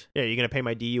Matthews? Yeah, you're gonna pay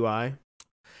my DUI.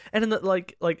 And then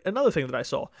like another thing that I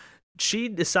saw, she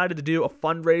decided to do a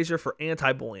fundraiser for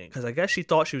anti-bullying because I guess she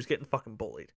thought she was getting fucking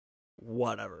bullied.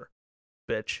 Whatever,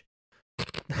 bitch.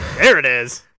 There it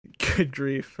is. Good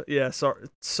grief. Yeah,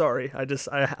 sorry.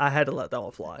 I had to let that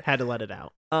one fly. Had to let it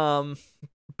out.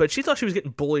 But she thought she was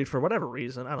getting bullied for whatever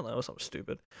reason. I don't know, something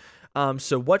stupid.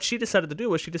 So what she decided to do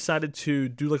was she decided to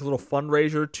do like a little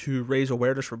fundraiser to raise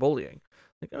awareness for bullying.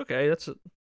 Like, okay, that's a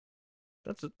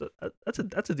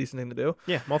decent thing to do.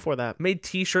 Yeah, I'm all for that. Made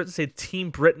T-shirts that said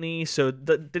Team Brittany, so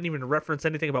that didn't even reference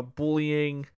anything about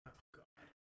bullying.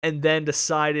 And then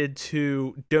decided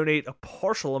to donate a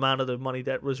partial amount of the money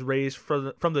that was raised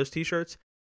from those T-shirts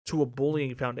to a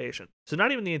bullying foundation. So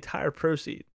not even the entire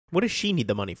proceed. What does she need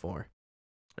the money for?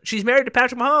 She's married to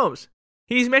Patrick Mahomes.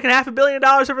 He's making $500 million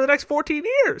over the next 14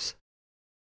 years.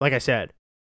 Like I said,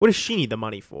 what does she need the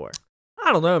money for?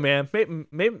 I don't know, man.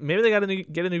 Maybe they got to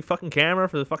get a new fucking camera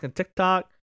for the fucking TikTok.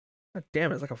 God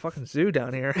damn it, it's like a fucking zoo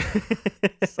down here.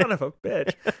 Son of a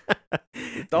bitch.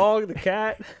 The dog, the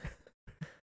cat.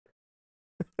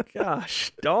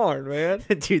 Gosh darn, man.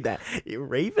 Dude, that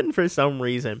Raven, for some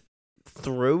reason,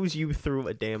 throws you through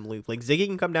a damn loop. Like, Ziggy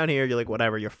can come down here, you're like,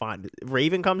 whatever, you're fine.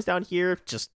 Raven comes down here,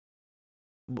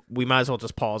 we might as well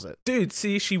just pause it. Dude,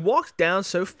 see, she walks down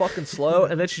so fucking slow,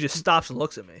 and then she just stops and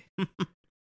looks at me.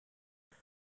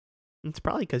 It's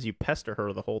probably because you pester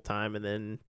her the whole time, and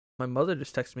then... My mother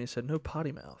just texted me and said, no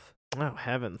potty mouth. Oh,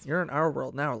 heavens. You're in our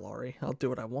world now, Laurie. I'll do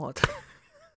what I want.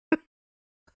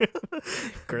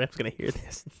 Grant's gonna hear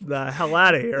this. The hell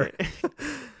out of here.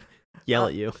 Yell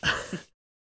at you.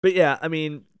 But yeah, I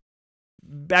mean,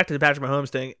 back to the Patrick Mahomes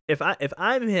thing. If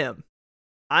I'm him,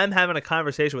 I'm having a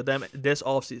conversation with them this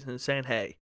offseason and saying,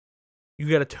 hey, you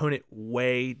got to tone it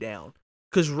way down.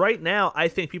 Because right now, I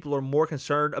think people are more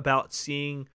concerned about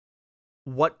seeing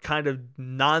what kind of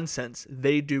nonsense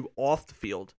they do off the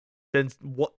field than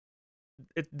what.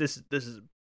 This is a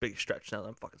big stretch now that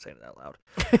I'm fucking saying it out loud.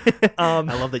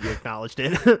 I love that you acknowledged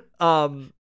it.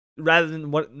 Rather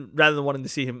than wanting to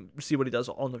see what he does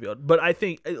on the field. But I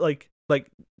think like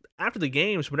after the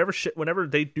games, whenever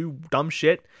they do dumb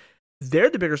shit, they're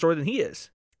the bigger story than he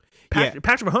is. Patrick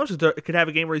Mahomes could have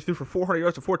a game where he threw for 400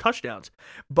 yards and 4 touchdowns,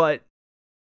 but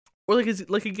or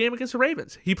like a game against the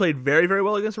Ravens, he played very, very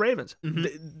well against the Ravens.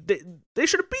 Mm-hmm. They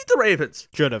should have beat the Ravens.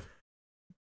 Should have,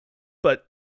 but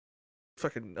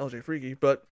fucking LJ Freaky.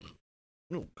 But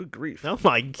oh, good grief! Oh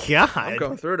my god, I'm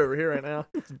going through it over here right now.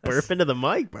 Burp into the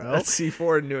mic, bro. That's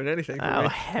C4 and doing anything. For oh me.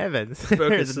 Heavens!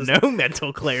 There's no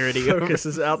mental clarity. Focus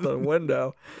is out the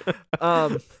window.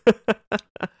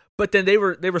 But then they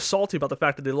were salty about the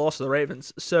fact that they lost to the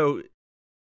Ravens. So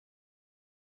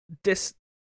this,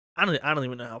 I don't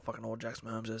even know how fucking old Jackson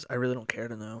Mahomes is. I really don't care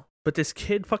to know. But this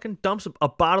kid fucking dumps a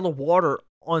bottle of water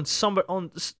on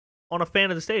a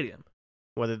fan of the stadium.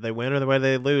 Whether they win or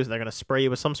whether they lose, they're gonna spray you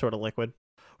with some sort of liquid.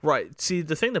 Right. See,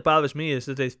 the thing that bothers me is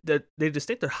that they just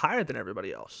think they're higher than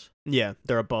everybody else. Yeah,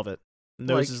 they're above it.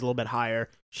 Theirs is a little bit higher.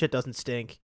 Shit doesn't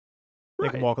stink. They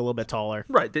can walk a little bit taller.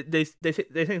 Right. They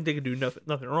think they can do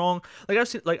nothing wrong.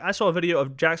 Like I saw a video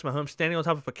of Jackson Mahomes standing on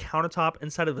top of a countertop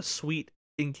inside of a suite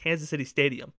in Kansas City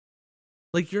Stadium.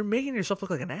 Like, you're making yourself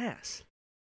look like an ass.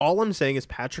 All I'm saying is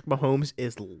Patrick Mahomes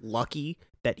is lucky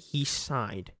that he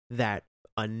signed that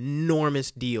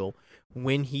enormous deal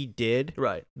when he did.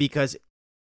 Right. Because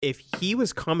if he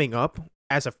was coming up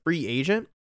as a free agent,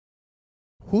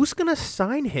 who's going to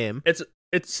sign him It's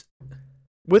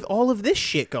with all of this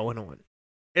shit going on?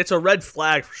 It's a red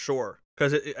flag for sure.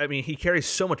 Because, he carries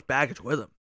so much baggage with him.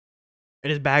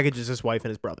 And his baggage is his wife and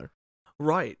his brother.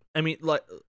 Right. I mean, like,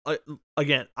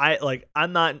 again,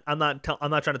 I'm not trying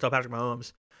to tell Patrick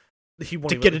Mahomes he won't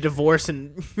to get a divorce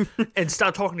and and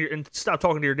stop talking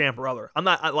to your damn brother. I'm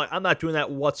not doing that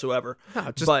whatsoever.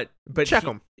 No, just but check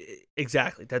him.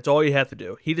 Exactly. That's all you have to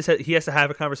do. He has to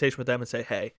have a conversation with them and say,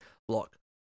 hey, look,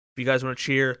 if you guys want to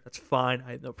cheer, that's fine.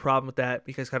 I have no problem with that. But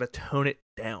you guys got to tone it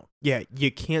down. Yeah, you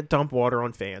can't dump water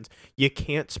on fans. You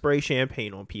can't spray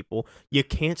champagne on people. You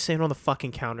can't stand on the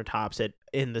fucking countertops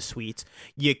in the suites.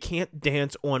 You can't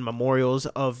dance on memorials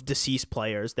of deceased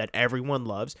players that everyone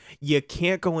loves. You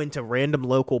can't go into random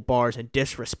local bars and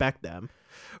disrespect them.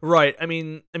 Right. I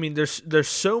mean, there's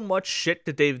so much shit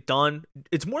that they've done.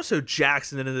 It's more so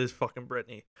Jackson than it is fucking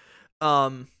Brittany.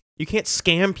 You can't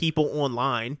scam people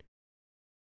online.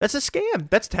 That's a scam.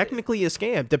 That's technically a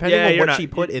scam, depending on what she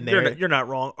put in there. You're not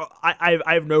wrong. I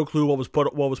have no clue what was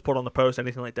put on the post,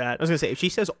 anything like that. I was gonna say, if she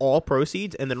says all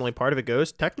proceeds and then only part of it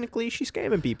goes, technically she's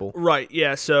scamming people. Right.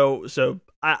 Yeah. So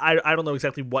I don't know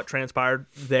exactly what transpired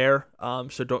there. I may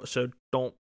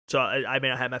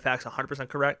not have my facts 100%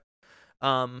 correct.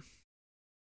 But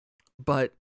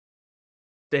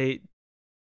they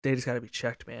just got to be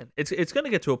checked, man. It's gonna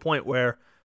get to a point where,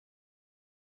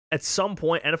 at some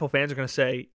point, NFL fans are going to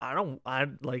say, I'm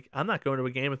not going to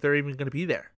a game if they're even going to be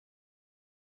there.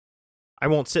 I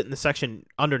won't sit in the section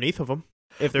underneath of them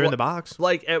if they're in the box.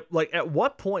 At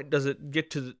what point does it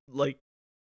get to,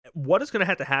 what is going to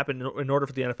have to happen in order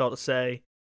for the NFL to say,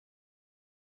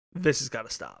 this has got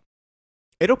to stop?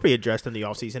 It'll be addressed in the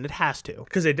offseason. It has to.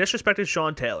 Because they disrespected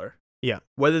Sean Taylor. Yeah.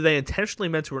 Whether they intentionally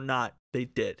meant to or not, they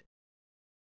did.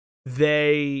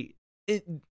 During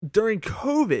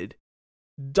COVID,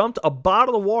 dumped a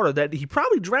bottle of water that he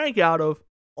probably drank out of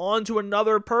onto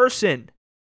another person.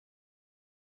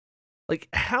 Like,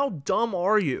 how dumb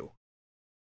are you?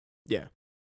 Yeah.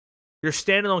 You're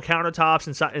standing on countertops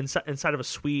inside of a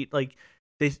suite.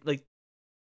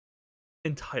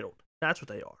 Entitled. That's what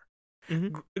they are.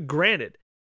 Mm-hmm. Granted,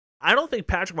 I don't think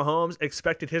Patrick Mahomes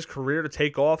expected his career to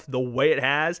take off the way it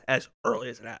has as early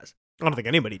as it has. I don't think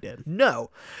anybody did.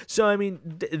 No. So, I mean,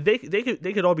 they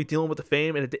could all be dealing with the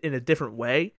fame in a different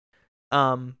way.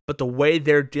 But the way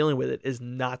they're dealing with it is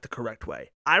not the correct way.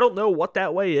 I don't know what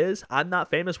that way is. I'm not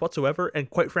famous whatsoever, and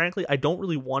quite frankly, I don't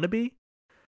really want to be.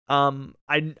 I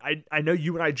know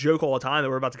you and I joke all the time that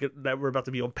we're about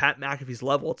to be on Pat McAfee's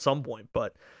level at some point,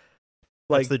 but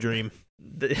that's the dream.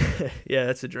 Yeah,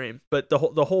 that's the dream. But the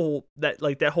whole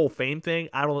that whole fame thing,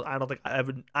 I don't think I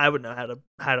would know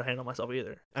how to handle myself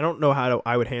either. I don't know how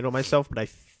I would handle myself, but I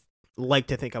like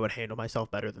to think I would handle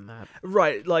myself better than that.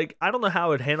 Right. Like, I don't know how I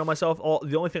would handle myself.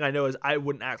 The only thing I know is I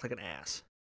wouldn't act like an ass.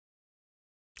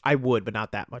 I would, but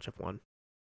not that much of one.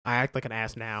 I act like an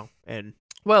ass now, and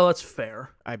well, that's fair.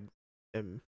 I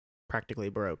am practically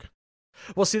broke.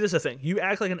 Well, see, this is the thing. You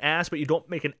act like an ass, but you don't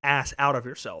make an ass out of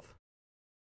yourself.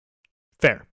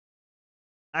 Fair.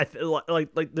 I feel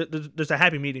there's a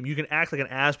happy medium. You can act like an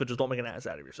ass, but just don't make an ass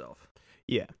out of yourself.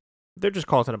 Yeah, they're just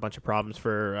causing a bunch of problems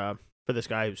for this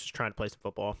guy who's just trying to play some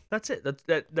football. That's it.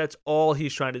 That's all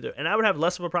he's trying to do. And I would have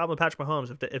less of a problem with Patrick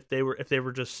Mahomes if they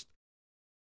were just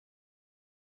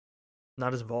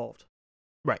not as involved.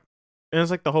 Right. And it's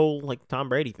like the whole Tom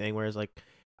Brady thing, where it's like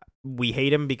we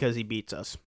hate him because he beats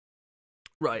us.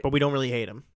 Right. But we don't really hate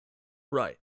him.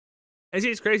 Right. And see,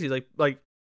 it's crazy. Like.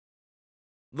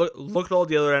 Look at all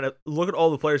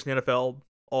the players in the NFL.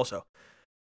 Also,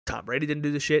 Tom Brady didn't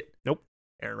do this shit. Nope.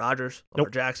 Aaron Rodgers, Lamar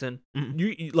Nope. Jackson. Mm-mm.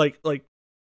 You like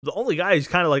the only guy who's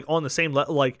kind of on the same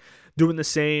doing the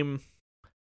same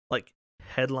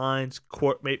headlines,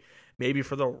 maybe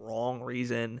for the wrong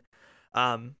reason,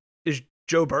 is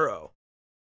Joe Burrow.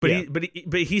 But yeah.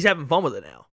 he's having fun with it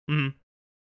now. Mm-hmm.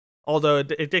 Although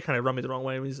it did kind of rub me the wrong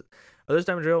way. Are those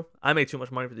diamond drill? I make too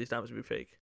much money for these diamonds to be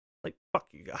fake. Like, fuck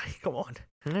you, guy. Come on.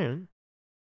 Mm-hmm.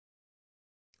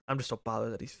 I'm just so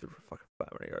bothered that he threw for fucking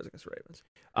 500 yards against the Ravens.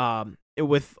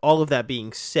 With all of that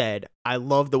being said, I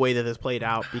love the way that this played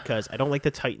out because I don't like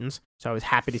the Titans, so I was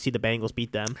happy to see the Bengals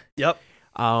beat them. Yep.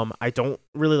 I don't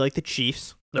really like the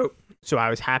Chiefs. Nope. So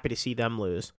I was happy to see them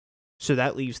lose. So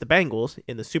that leaves the Bengals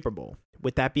in the Super Bowl,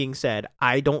 with that being said,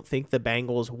 I don't think the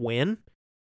Bengals win.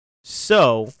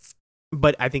 So,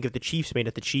 but I think if the Chiefs made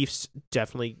it, the Chiefs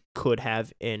definitely could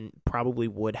have and probably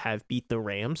would have beat the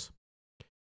Rams.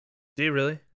 Do you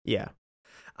really? Yeah.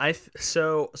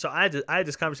 So I had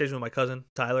this conversation with my cousin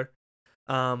Tyler,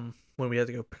 when we had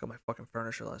to go pick up my fucking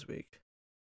furniture last week,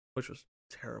 which was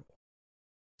terrible.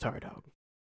 Sorry, dog.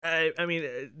 I mean,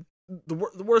 the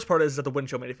worst part is that the wind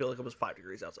chill made it feel like it was 5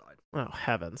 degrees outside. Oh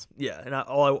heavens! Yeah, and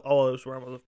all I was wearing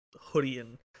was a hoodie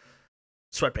and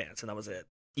sweatpants, and that was it.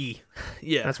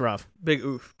 Yeah, That's rough. big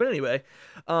oof. But anyway,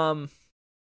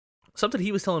 something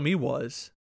he was telling me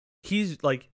was he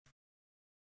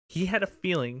had a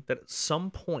feeling that at some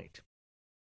point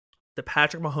the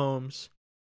Patrick Mahomes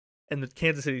and the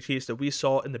Kansas City Chiefs that we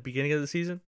saw in the beginning of the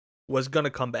season was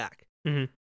gonna come back, and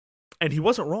he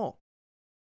wasn't wrong.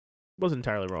 Wasn't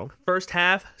entirely wrong. First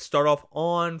half, start off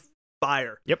on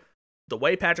fire. Yep. The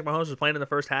way Patrick Mahomes was playing in the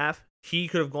first half, he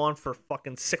could have gone for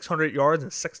fucking 600 yards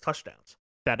and 6 touchdowns.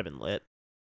 That'd have been lit.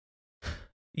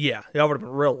 Yeah, that would have been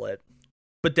real lit.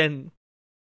 But then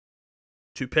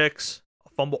 2 picks, a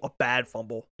fumble, a bad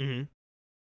fumble, Mm-hmm.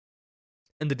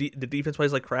 and the defense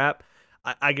plays like crap.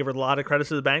 I give a lot of credit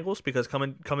to the Bengals because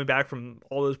coming back from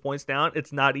all those points down,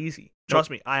 it's not easy.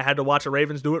 Trust me, I had to watch the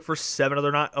Ravens do it for 7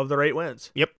 of their 8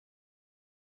 wins. Yep.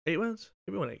 8 wins?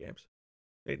 Maybe won 8 games.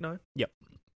 8, 9? Yep.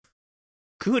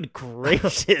 Good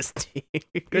gracious,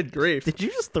 dude. Good grief. Did you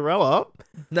just throw up?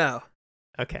 No.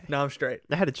 Okay. No, I'm straight.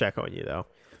 I had to check on you though.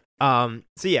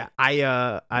 So yeah,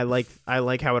 I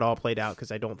like how it all played out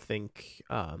because I don't think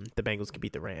the Bengals can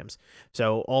beat the Rams.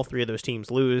 So all 3 of those teams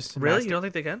lose. Really? You don't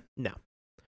think they can? No.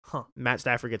 Huh. Matt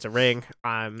Stafford gets a ring.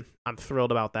 I'm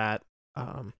thrilled about that.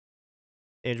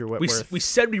 Andrew Whitworth. We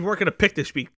said we weren't going to pick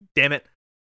this week. Damn it.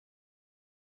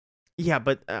 Yeah,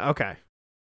 but okay.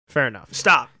 Fair enough.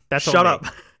 Stop. That's Shut on me.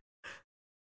 up.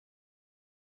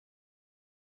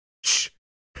 Shh.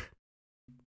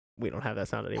 We don't have that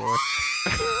sound anymore.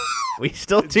 We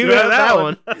still do have that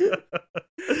one.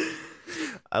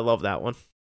 I love that one.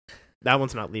 That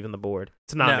one's not leaving the board.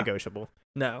 It's not negotiable.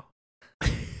 No.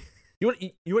 You want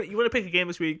to pick a game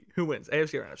this week? Who wins?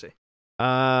 AFC or NFC?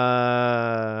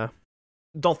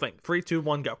 Don't think. 3, 2,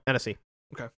 1, go. NFC.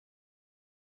 Okay.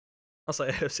 I'll say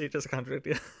AFC just to contradict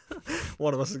you.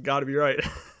 One of us has got to be right.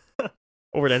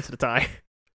 Over it ends to the tie.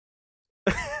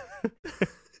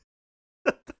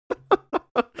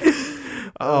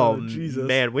 Oh Jesus,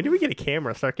 man! When do we get a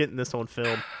camera? Start getting this on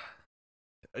film.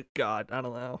 God, I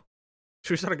don't know.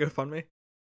 Should we start a GoFundMe?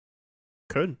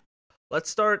 Could. Let's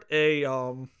start a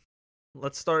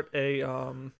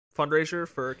fundraiser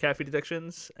for caffeine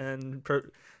addictions and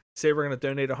say we're gonna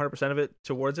donate 100% of it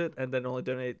towards it, and then only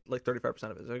donate like 35%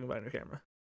 of it so I can buy a new camera.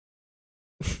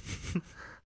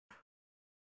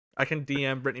 I can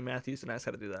DM Brittany Matthews and ask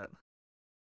how to do that.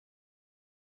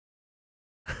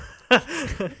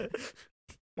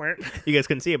 You guys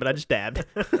couldn't see it, but I just dabbed.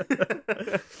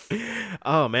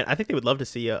 Oh man, I think they would love to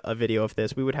see a video of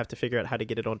this. We would have to figure out how to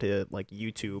get it onto like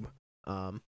YouTube.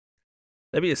 That'd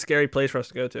be a scary place for us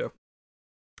to go to.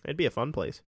 It'd be a fun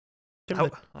place. Tim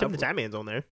the Tatman's on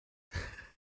there.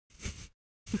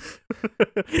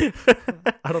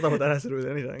 I don't know what that has to do with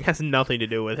anything. It has nothing to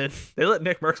do with it. They let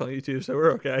Nick Merckx on YouTube, so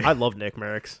we're okay. I love Nick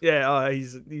Merckx. Yeah,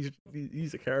 he's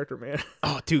a character, man.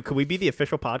 Oh, dude, could we be the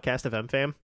official podcast of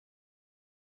MFAM?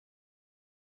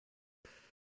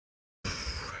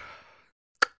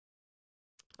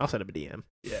 I'll send him a DM.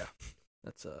 Yeah,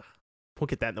 that's we'll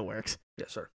get that in the works.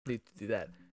 Yes, sir. Need to do that.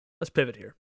 Let's pivot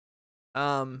here.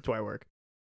 That's why I work.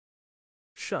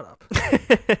 Shut up.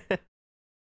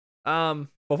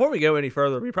 Before we go any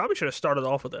further, we probably should have started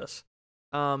off with this.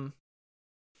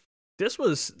 This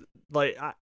was like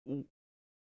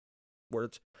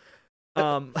words.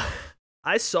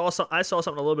 I saw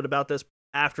something a little bit about this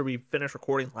after we finished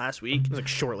recording last week. It was like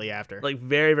shortly after. Like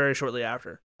very, very shortly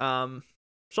after.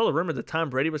 Saw the rumor that Tom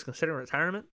Brady was considering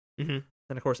retirement. Mm-hmm.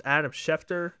 And of course, Adam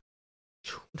Schefter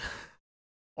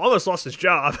almost lost his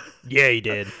job. Yeah, he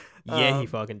did. Yeah, he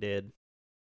fucking did.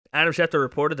 Adam Schefter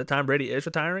reported that Tom Brady is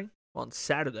retiring on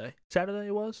Saturday. Saturday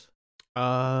it was?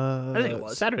 I think it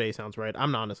was. Saturday sounds right.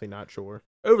 I'm honestly not sure.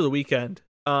 Over the weekend.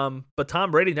 But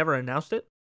Tom Brady never announced it.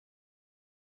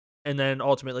 And then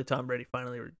ultimately Tom Brady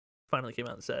finally came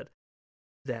out and said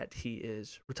that he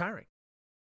is retiring.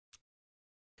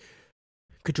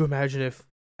 Could you imagine if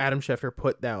Adam Schefter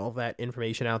put all that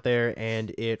information out there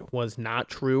and it was not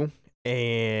true,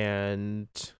 and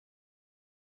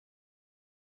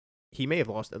he may have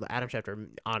lost. Adam Schefter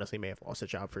honestly may have lost a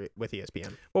job with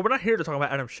ESPN. Well, we're not here to talk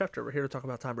about Adam Schefter. We're here to talk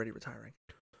about Tom Brady retiring.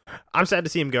 I'm sad to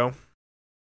see him go.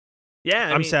 Yeah,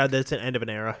 I I'm mean, sad that it's an end of an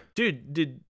era.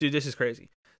 dude, this is crazy.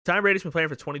 Tom Brady's been playing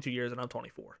for 22 years, and I'm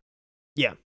 24.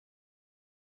 Yeah.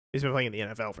 He's been playing in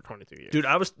the NFL for 22 years. Dude,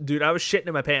 I was shitting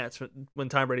in my pants when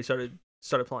Tom Brady started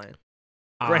playing.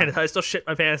 Granted, I still shit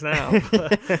my pants now.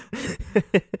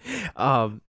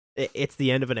 It's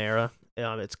the end of an era.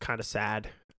 It's kind of sad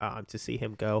to see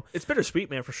him go. It's bittersweet,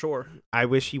 man, for sure. I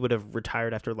wish he would have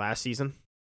retired after last season,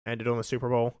 ended on the Super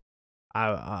Bowl.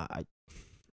 A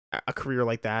career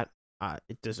like that,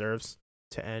 it deserves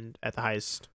to end at the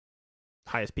highest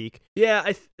peak.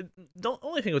 Yeah, the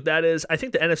only thing with that is I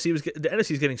think the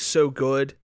NFC is getting so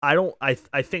good. I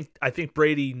think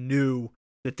Brady knew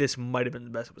that this might have been the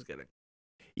best it was getting.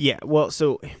 Yeah, well,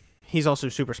 so he's also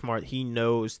super smart. He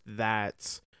knows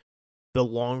that the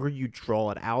longer you draw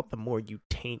it out, the more you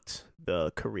taint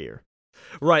the career.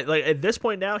 Right, like at this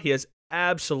point now, he has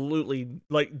absolutely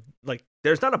like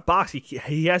there's not a box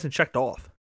he hasn't checked off.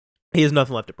 He has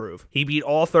nothing left to prove. He beat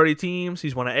all 30 teams.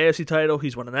 He's won an AFC title.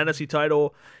 He's won an NFC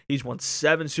title. He's won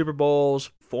 7 Super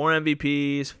Bowls, 4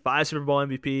 MVPs, 5 Super Bowl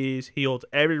MVPs. He holds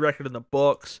every record in the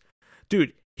books.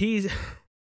 Dude, he's...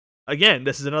 Again,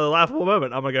 this is another laughable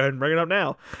moment. I'm going to go ahead and bring it up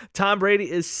now. Tom Brady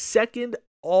is second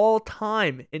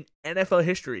all-time in NFL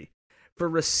history for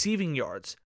receiving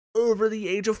yards over the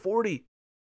age of 40.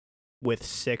 With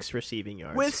 6 receiving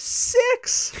yards. With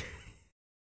 6!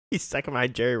 He's second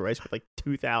behind Jerry Rice with like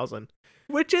 2,000.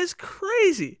 Which is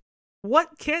crazy.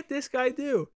 What can't this guy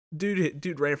do?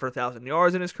 Dude ran for 1,000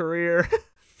 yards in his career.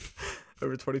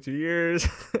 Over 22 years.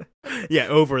 Yeah,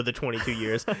 over the 22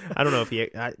 years. I don't know if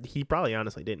he probably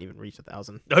honestly didn't even reach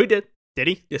 1,000. No, he did. Did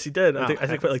he? Yes, he did. I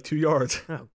think by like 2 yards.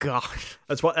 Oh gosh.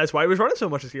 That's why he was running so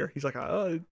much this year. He's like,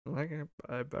 I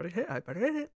better hit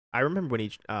it. I remember when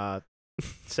he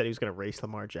said he was going to race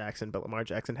Lamar Jackson, but Lamar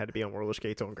Jackson had to be on roller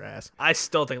skates on grass. I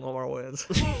still think Lamar wins.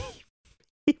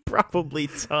 He probably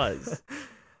does.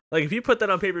 Like if you put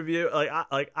that on pay-per-view,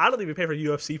 I don't even pay for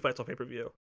UFC fights on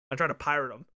pay-per-view. I'm trying to pirate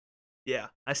them. Yeah,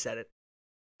 I said it.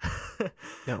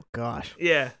 Oh gosh.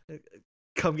 Yeah,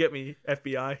 come get me,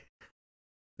 FBI.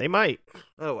 They might.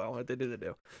 Oh well, what they do, they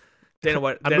do. Dana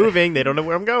White. I'm moving. They don't know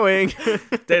where I'm going.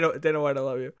 Dana White, I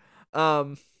love you.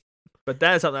 But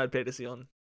that is something I'd pay to see on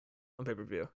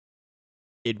pay-per-view.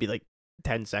 It'd be like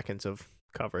 10 seconds of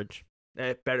coverage.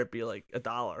 It better be like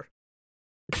 $1.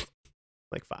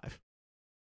 Like $5.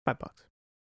 $5.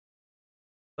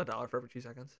 $1 for every 2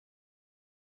 seconds.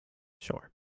 Sure.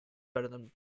 Better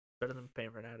than paying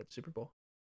for an ad at the Super Bowl.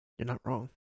 You're not wrong.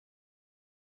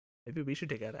 Maybe we should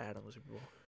take out an ad on the Super Bowl.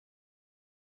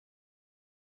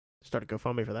 Start a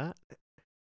GoFundMe for that.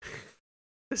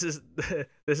 This is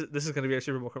going to be a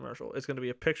Super Bowl commercial. It's going to be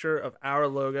a picture of our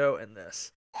logo and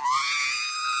this.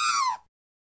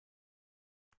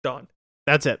 Done.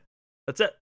 That's it. That's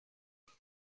it.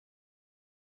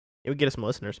 It would get us some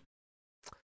listeners.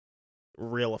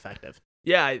 Real effective.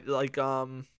 Yeah, like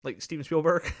Steven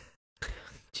Spielberg.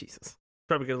 Jesus.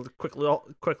 Probably get a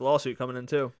quick lawsuit coming in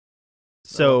too.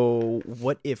 So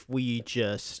what if we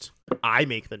I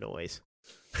make the noise?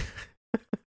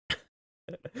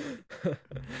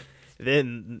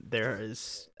 Then there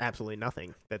is absolutely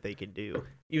nothing that they can do.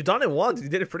 You've done it once. You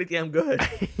did it pretty damn good.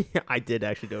 I did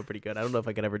actually do it pretty good. I don't know if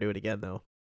I could ever do it again though.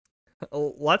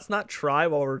 Let's not try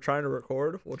while we're trying to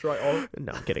record. We'll try all.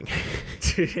 No, I'm kidding.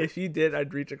 Dude, if you did,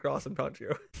 I'd reach across and punch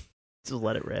you. Just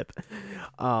let it rip.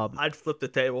 I'd flip the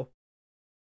table.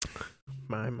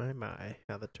 My,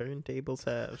 how the turntables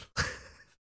have.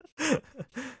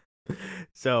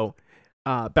 So,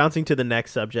 bouncing to the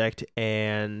next subject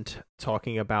and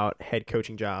talking about head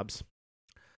coaching jobs.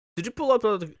 Did you pull up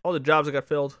all the jobs that got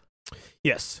filled?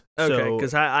 Yes. Okay,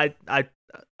 because I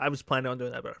was planning on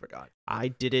doing that, but I forgot. I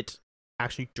did it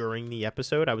actually during the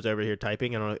episode. I was over here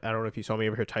typing. I don't know if you saw me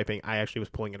over here typing. I actually was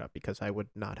pulling it up because I would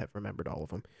not have remembered all of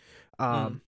them.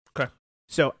 Okay.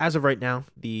 So as of right now,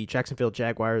 the Jacksonville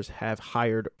Jaguars have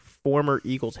hired former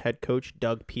Eagles head coach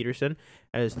Doug Peterson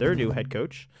as their new head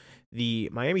coach. The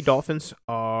Miami Dolphins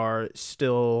are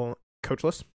still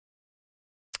coachless.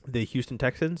 The Houston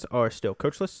Texans are still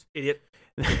coachless. Idiot.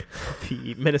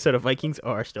 The Minnesota Vikings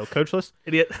are still coachless.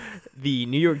 Idiot. The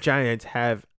New York Giants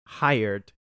have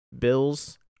hired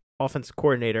Bills offensive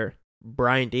coordinator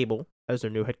Brian Dable as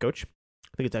their new head coach.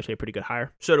 I think it's actually a pretty good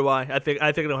hire. So do I. I think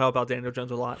it'll help out Daniel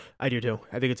Jones a lot. I do too.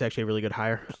 I think it's actually a really good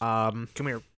hire. Come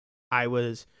here. I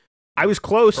was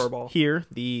close Furball. here.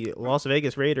 The Las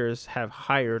Vegas Raiders have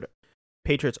hired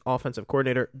Patriots offensive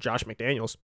coordinator Josh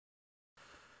McDaniels.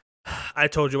 I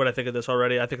told you what I think of this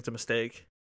already. I think it's a mistake.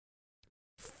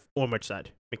 On which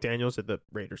side? McDaniels or the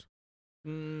Raiders?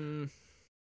 More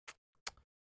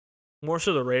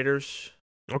so the Raiders.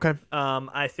 Okay.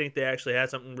 I think they actually had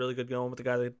something really good going with the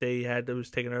guy that they had that was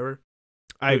taking over.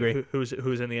 I agree. Who's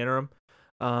in the interim.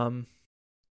 And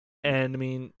I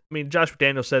mean, Josh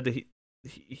McDaniels said that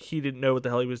he didn't know what the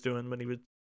hell he was doing when he was.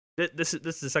 This is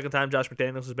the second time Josh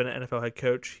McDaniels has been an NFL head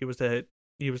coach. He was the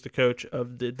coach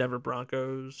of the Denver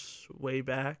Broncos way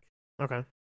back. Okay.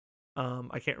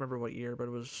 I can't remember what year, but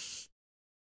it's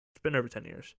been over 10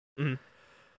 years.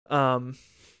 Mm-hmm.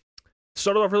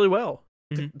 Started off really well.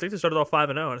 Mm-hmm. I think they started off 5-0,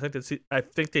 and I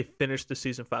think they finished the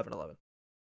season 5-11.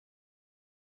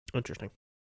 Interesting.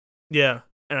 Yeah,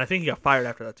 and I think he got fired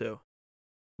after that too.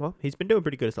 Well, he's been doing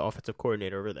pretty good as the offensive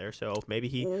coordinator over there, so maybe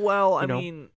he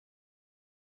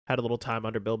had a little time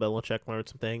under Bill Belichick, learned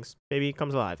some things. Maybe he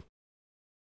comes alive.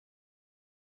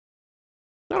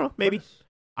 I don't know. Maybe.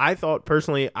 I thought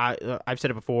personally, I've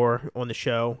said it before on the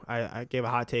show. I gave a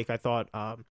hot take. I thought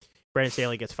Brandon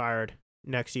Staley gets fired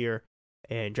next year,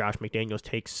 and Josh McDaniels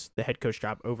takes the head coach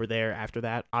job over there after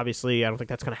that. Obviously, I don't think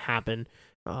that's going to happen.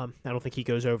 I don't think he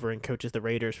goes over and coaches the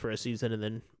Raiders for a season and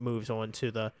then moves on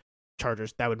to the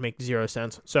Chargers. That would make zero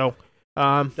sense. So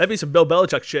that'd be some Bill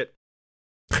Belichick shit.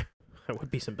 That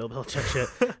would be some Bill Belichick shit.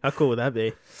 How cool would that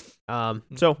be?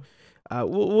 So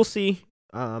we'll see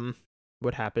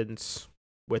what happens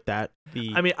with that.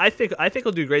 I think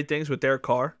he'll do great things with Derek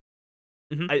Carr.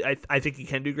 Mm-hmm. I think he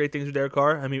can do great things with Derek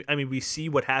Carr. I mean, we see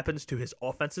what happens to his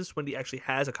offenses when he actually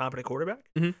has a competent quarterback.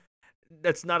 Mm-hmm.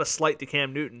 That's not a slight to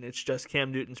Cam Newton. It's just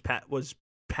Cam Newton's was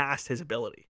past his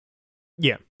ability.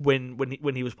 Yeah. When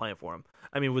he was playing for him.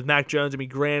 I mean, with Mac Jones,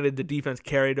 granted the defense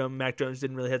carried him. Mac Jones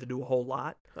didn't really have to do a whole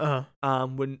lot.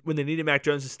 When they needed Mac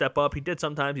Jones to step up, he did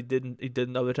sometimes. He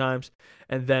didn't other times.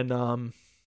 And then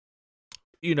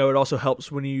it also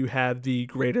helps when you have the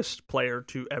greatest player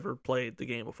to ever play the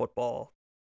game of football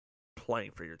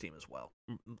playing for your team as well.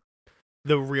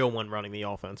 The real one running the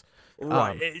offense.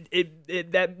 Right.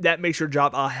 That makes your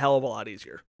job a hell of a lot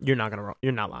easier. You're not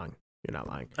lying.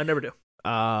 I never do.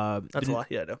 That's a lie.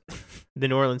 Yeah, I do. The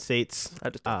New Orleans Saints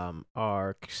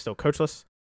are still coachless.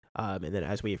 And then,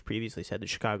 as we have previously said, the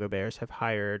Chicago Bears have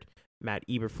hired Matt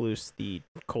Eberflus, the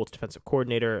Colts defensive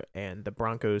coordinator, and the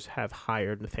Broncos have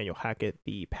hired Nathaniel Hackett,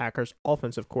 the Packers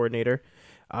offensive coordinator.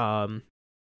 The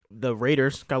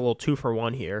Raiders got a little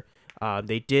 2-for-1 here.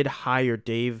 They did hire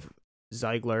Dave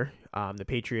Ziegler, the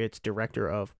Patriots director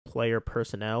of player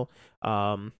personnel,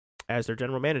 as their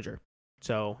general manager.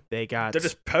 So they're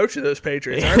just poaching those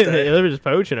Patriots, aren't they? They were just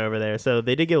poaching over there. So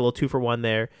they did get a little 2-for-1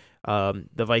 there.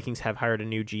 The Vikings have hired a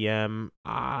new GM.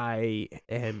 I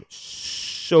am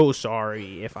so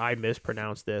sorry if I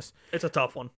mispronounce this. It's a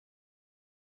tough one.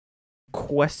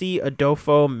 Kwesi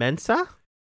Adolfo-Mensah?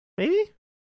 Maybe?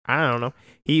 I don't know.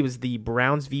 He was the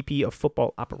Browns VP of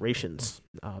football operations.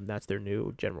 That's their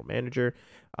new general manager.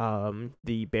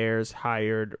 The Bears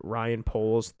hired Ryan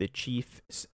Poles, the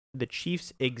Chiefs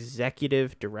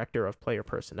executive director of player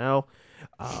personnel.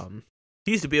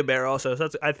 He used to be a Bear also, so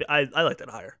I like that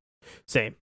hire.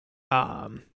 Same.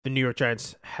 The New York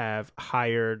Giants have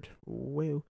hired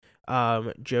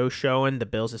Joe Schoen, the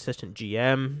Bills assistant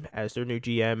GM, as their new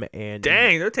GM. And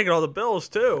dang, they're taking all the Bills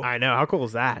too. I know. How cool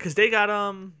is that? Because they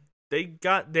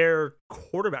got their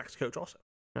quarterbacks coach also.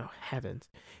 Oh heavens!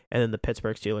 And then the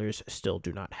Pittsburgh Steelers still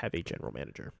do not have a general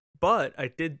manager. But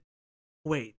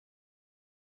wait.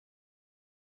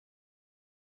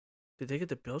 Did they get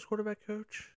the Bills quarterback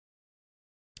coach?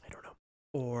 I don't know.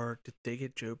 Or did they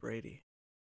get Joe Brady?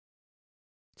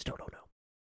 Still don't know.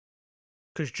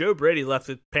 Because Joe Brady left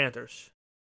the Panthers.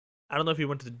 I don't know if he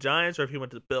went to the Giants or if he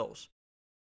went to the Bills.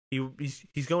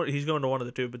 He's going to one of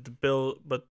the two, but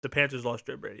the Panthers lost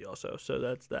Joe Brady also, so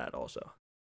that's that also.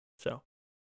 So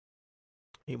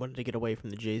he wanted to get away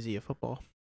from the Jay-Z of football.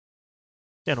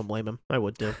 I don't blame him. I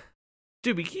would too.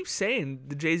 Dude, we keep saying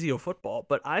the Jay-Z of football,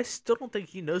 but I still don't think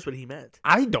he knows what he meant.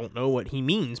 I don't know what he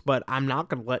means, but I'm not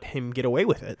going to let him get away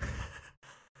with it.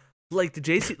 Like the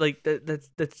Jay-Z, like that's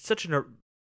such an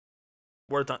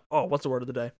word. What's the word of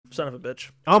the day? Son of a bitch.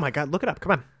 Oh my God, look it up.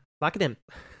 Come on, lock it in.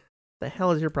 The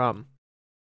hell is your problem?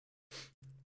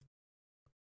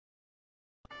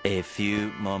 A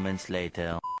few moments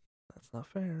later. That's not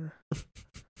fair. I'm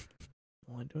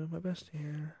only doing my best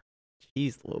here.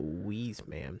 Jeez Louise,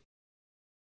 man.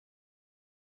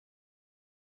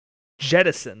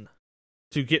 Jettison.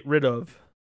 To get rid of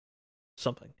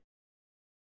something.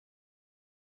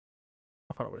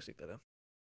 I'll find a way to stick that in.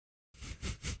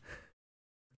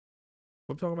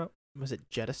 What are we talking about? Was it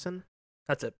jettison?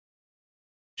 That's it.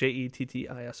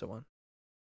 Jettison.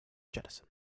 Jettison.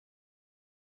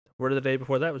 Word of the day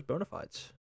before that was bona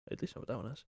fides. I at least know what that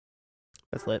one is.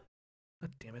 That's lit.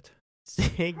 God damn it.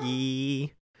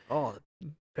 Siggy. Oh,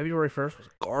 February 1st was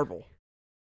garble.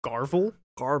 Garble?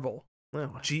 Garble. Oh,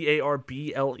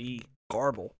 Garble.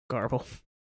 Garble. Garble.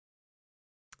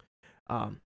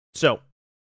 So,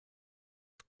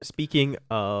 speaking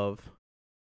of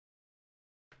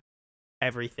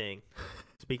everything,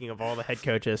 speaking of all the head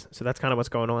coaches, so that's kind of what's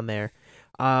going on there.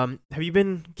 Have you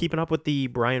been keeping up with the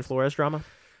Brian Flores drama?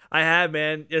 I have,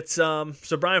 man. It's so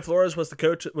Brian Flores was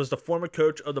the former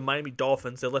coach of the Miami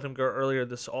Dolphins. They let him go earlier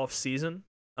this offseason,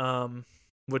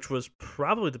 which was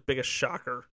probably the biggest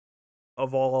shocker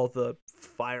of all the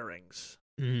firings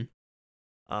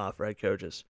for head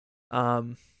coaches.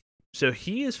 So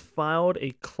he has filed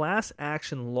a class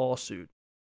action lawsuit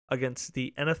against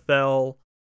the NFL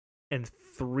and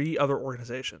 3 other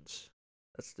organizations.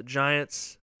 That's the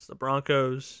Giants, it's the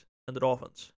Broncos, and the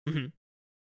Dolphins.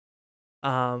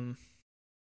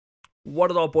 What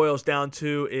it all boils down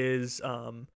to is,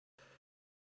 I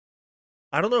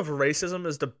don't know if racism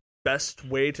is the best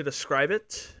way to describe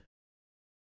it.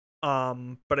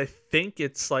 But I think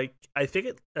it's like I think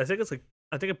it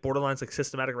borderlines like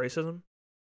systematic racism.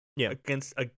 Yeah,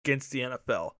 against the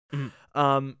NFL.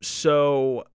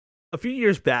 So a few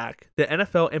years back, the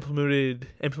NFL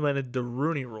implemented the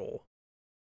Rooney Rule.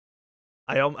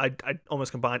 I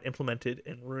almost combined implemented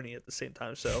and Rooney at the same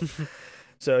time. So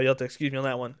so you'll have to excuse me on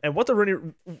that one. And what the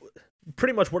Rooney,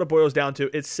 pretty much what it boils down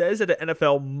to, it says that the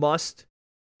NFL must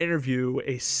interview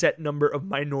a set number of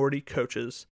minority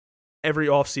coaches every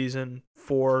offseason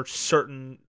for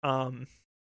certain openings.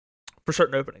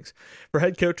 For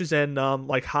head coaches and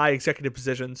like high executive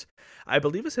positions, I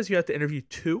believe it says you have to interview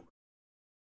 2.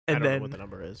 And I don't then know what the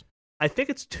number is. I think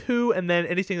it's 2, and then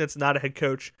anything that's not a head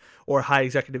coach or a high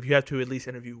executive, you have to at least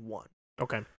interview 1.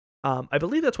 Okay. I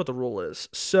believe that's what the rule is.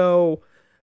 So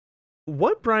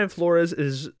what Brian Flores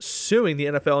is suing the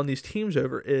NFL and these teams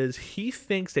over is he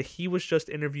thinks that he was just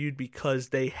interviewed because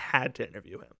they had to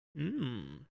interview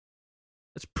him.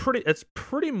 It's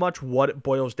pretty much what it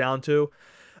boils down to.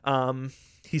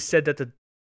 He said that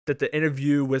the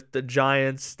interview with the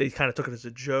Giants, they kind of took it as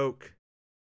a joke.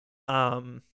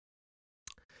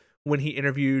 When he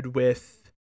interviewed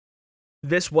with,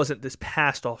 this wasn't this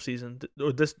past offseason,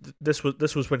 or this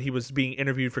was when he was being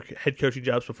interviewed for head coaching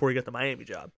jobs before he got the Miami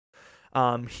job.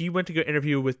 He went to go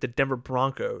interview with the Denver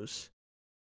Broncos,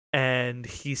 and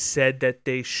he said that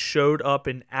they showed up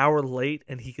an hour late,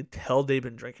 and he could tell they'd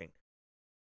been drinking.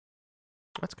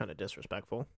 That's kind of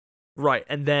disrespectful. Right,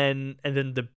 and then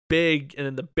the big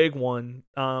one,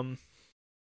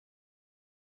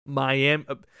 Miami.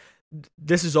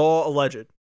 This is all alleged.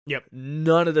 Yep.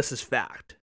 None of this is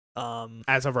fact.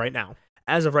 As of right now,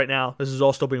 this is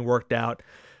all still being worked out.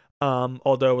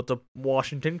 Although with the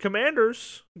Washington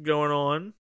Commanders going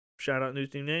on, shout out news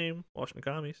team name, Washington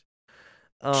Commies.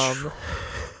 I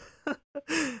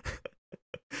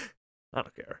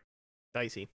don't care.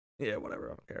 Dicey. Yeah, whatever. I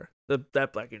don't care.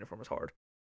 That black uniform is hard.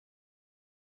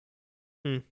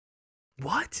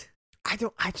 What? I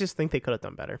just think they could have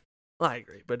done better. I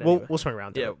agree, but anyway. We'll swing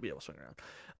around. Yeah, we'll swing around.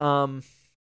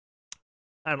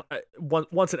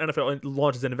 Once an NFL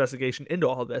launches an investigation into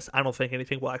all of this, I don't think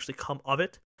anything will actually come of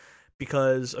it,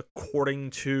 because according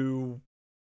to,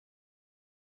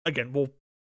 again,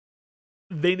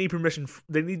 they need permission.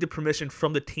 They need the permission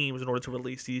from the teams in order to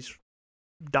release these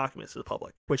documents to the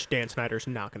public, which Dan Snyder's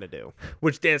not going to do.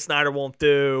 Which Dan Snyder won't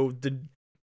do.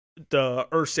 The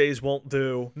Irsay's won't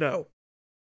do. No.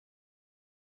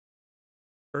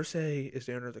 Irsay is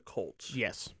the owner of the Colts.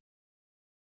 Yes.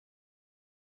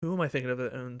 Who am I thinking of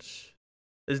that owns?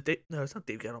 No, it's not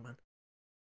Dave Gettleman.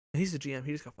 He's the GM.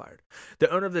 He just got fired. The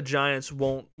owner of the Giants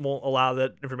won't allow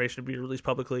that information to be released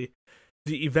publicly.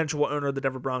 The eventual owner of the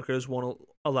Denver Broncos won't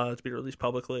allow it to be released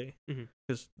publicly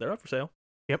because they're up for sale.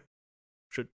 Yep.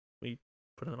 Should we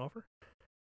put in an offer?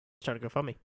 Trying to go fund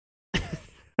me.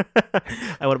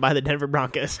 I want to buy the Denver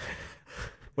Broncos.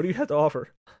 What do you have to offer?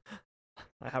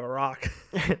 I have a rock.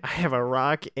 I have a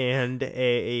rock and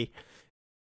a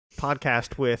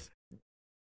podcast with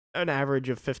an average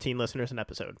of 15 listeners an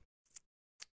episode.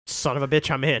 Son of a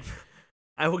bitch, I'm in.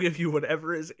 I will give you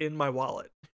whatever is in my wallet.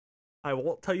 I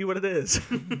won't tell you what it is,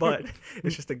 but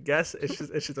it's just a guess. It's just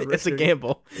a risk. It's a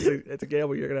gamble. It's a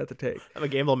gamble you're gonna have to take. I'm a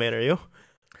gamble man. Are you?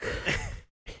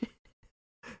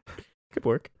 Good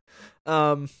work.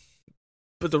 But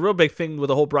the real big thing with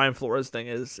the whole Brian Flores thing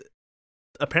is,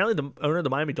 apparently the owner of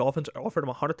the Miami Dolphins offered him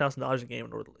 $100,000 a game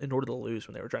in order to lose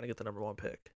when they were trying to get the number 1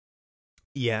 pick.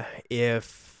 Yeah,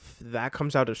 if that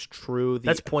comes out as true,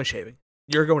 that's point shaving.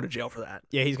 You're going to jail for that.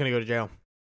 Yeah, he's going to go to jail.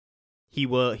 He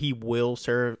will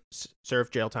serve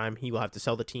jail time. He will have to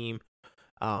sell the team.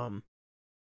 That's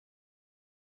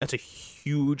a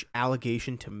huge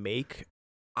allegation to make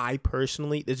I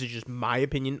personally, this is just my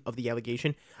opinion of the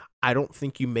allegation. I don't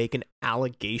think you make an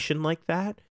allegation like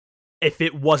that if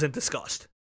it wasn't discussed.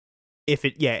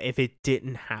 if it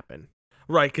didn't happen.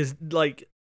 Right, because like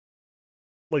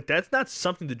that's not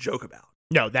something to joke about.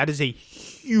 No, that is a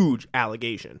huge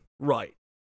allegation. Right.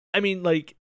 I mean,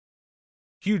 like,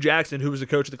 Hugh Jackson, who was the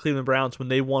coach of the Cleveland Browns when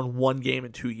they won 1 game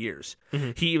in 2 years,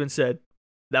 he even said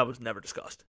that was never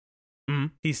discussed.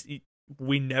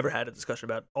 We never had a discussion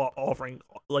about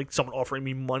someone offering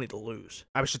me money to lose.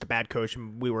 I was just a bad coach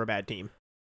and we were a bad team.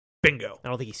 Bingo. I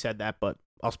don't think he said that, but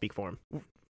I'll speak for him.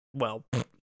 Well,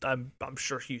 I'm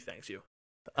sure Hugh thanks you.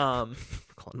 Calling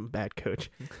him a bad coach.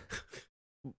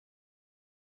 You're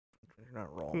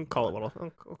not wrong. Call it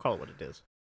what it is.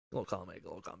 Little column A,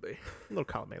 little column B. Little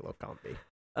column A, little column B.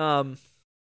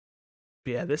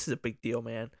 Yeah, this is a big deal,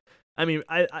 man. I mean,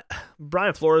 I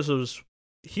Brian Flores was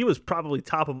probably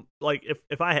top of, like,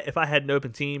 if I had an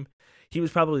open team, he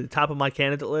was probably the top of my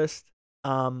candidate list.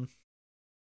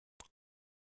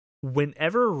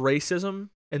 Whenever racism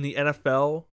in the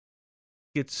NFL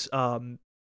gets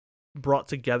brought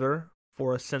together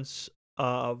for a sense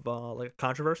of like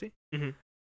controversy,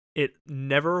 it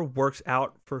never works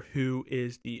out for who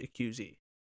is the accusee.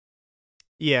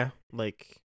 Yeah,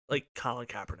 like Colin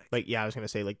Kaepernick. I was gonna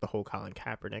say like the whole Colin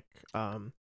Kaepernick.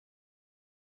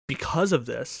 Because of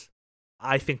this,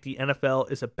 I think the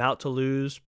NFL is about to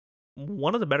lose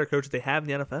one of the better coaches they have in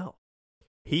the NFL.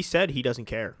 He said he doesn't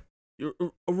care.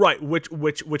 Right,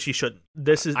 which he shouldn't.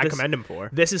 I commend him for.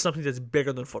 This is something that's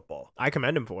bigger than football. I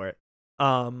commend him for it.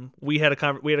 We had a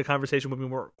conversation when we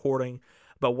were recording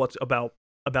about what's about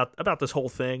this whole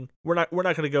thing. We're not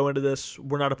going to go into this.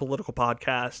 We're not a political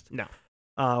podcast. No.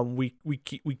 We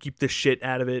keep this shit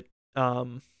out of it.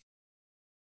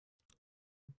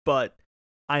 But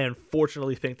I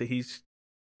unfortunately think that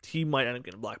he might end up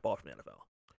getting blackballed from the NFL.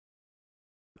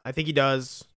 I think he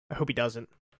does. I hope he doesn't.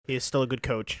 He is still a good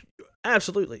coach.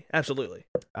 Absolutely.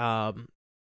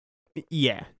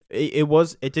 Yeah.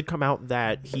 It did come out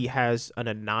that he has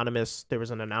there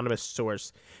was an anonymous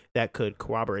source that could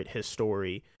corroborate his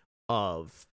story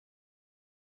of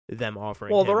them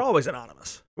offering him. They're always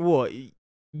anonymous. Well,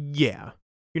 yeah.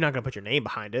 You're not going to put your name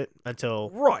behind it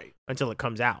until it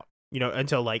comes out.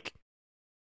 Until like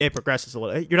it progresses a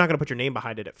little. You're not going to put your name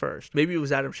behind it at first. Maybe it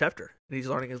was Adam Schefter and he's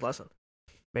learning his lesson.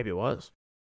 Maybe it was.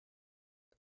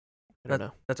 I don't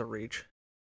know. That's a reach.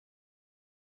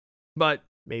 But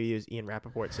maybe it was Ian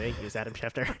Rappaport saying he was Adam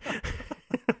Schefter.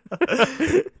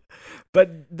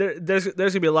 But there's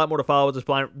going to be a lot more to follow with this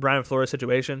Brian Flores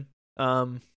situation.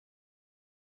 I'm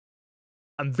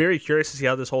very curious to see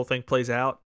how this whole thing plays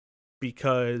out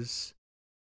because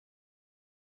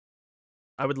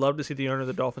I would love to see the owner of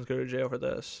the Dolphins go to jail for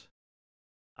this.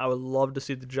 I would love to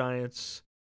see the Giants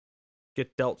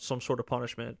get dealt some sort of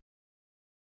punishment.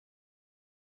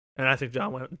 And I think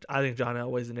John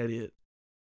Elway's an idiot.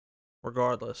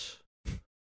 Regardless.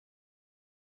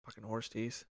 Fucking horse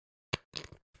teeth.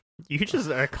 You just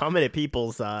are coming at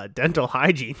people's dental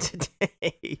hygiene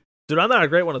today. Dude, I'm not a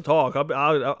great one to talk.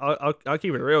 I'll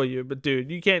keep it real with you. But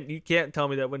dude, you can't tell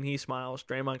me that when he smiles,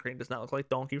 Draymond Green does not look like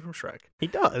Donkey from Shrek. He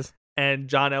does. And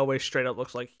John Elway straight up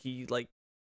looks like he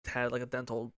had a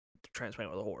dental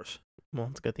transplant with a horse. Well,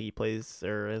 it's a good thing he plays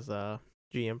or is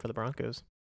GM for the Broncos.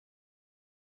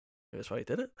 Maybe that's why he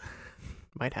did it.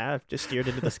 Might have just steered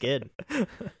into the skid.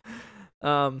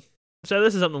 So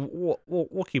this is something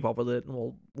we'll keep up with it,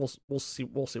 and we'll see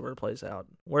where it plays out.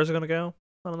 Where's it gonna go?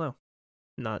 I don't know.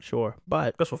 Not sure,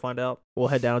 but guess we'll find out. We'll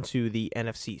head down to the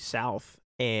NFC South,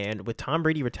 and with Tom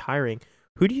Brady retiring,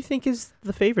 who do you think is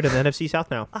the favorite in the NFC South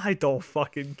now? I don't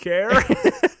fucking care.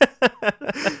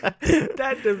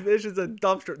 That division's a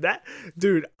dumpster. That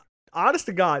dude, honest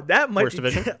to God, that might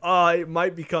it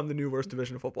might become the new worst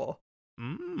division of football.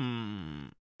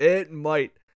 It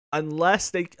might,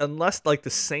 unless like the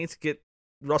Saints get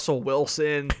Russell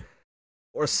Wilson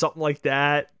or something like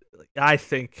that. I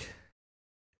think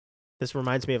this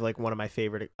reminds me of like one of my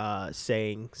favorite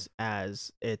sayings,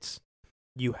 as it's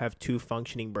you have two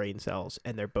functioning brain cells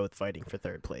and they're both fighting for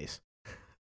third place.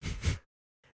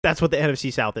 That's what the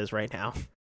NFC South is right now.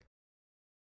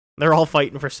 They're all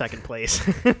fighting for second place.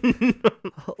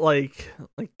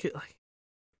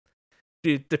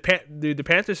 Dude, the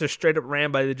Panthers are straight up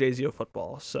ran by the Jay-Z of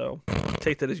football. So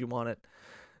take that as you want it.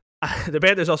 The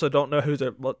Panthers also don't know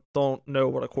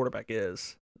what a quarterback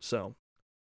is. So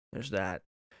there's that.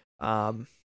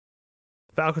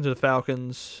 Falcons are the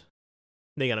Falcons.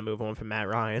 They gotta move on from Matt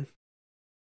Ryan.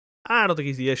 I don't think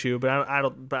he's the issue, but I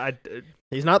don't. But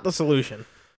he's not the solution.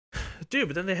 Dude,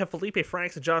 but then they have Felipe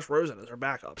Franks and Josh Rosen as their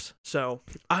backups. So,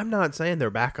 I'm not saying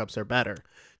their backups are better.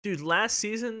 dude, last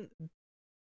season,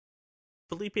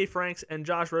 Felipe Franks and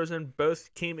Josh Rosen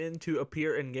both came in to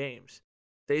appear in games.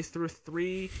 They threw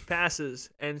 3 passes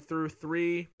and threw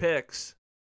 3 picks.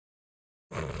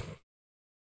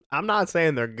 I'm not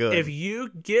saying they're good. If you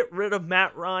get rid of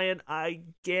Matt Ryan, I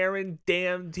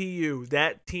guarantee you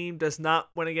that team does not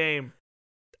win a game.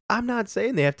 I'm not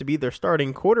saying they have to be their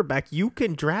starting quarterback. You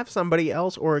can draft somebody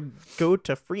else or go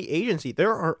to free agency.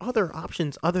 There are other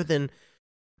options other than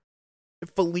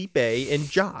Felipe and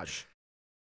Josh.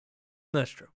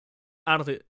 That's true. I don't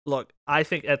think. Look, I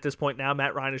think at this point now,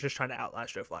 Matt Ryan is just trying to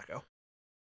outlast Joe Flacco.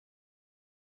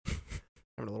 Having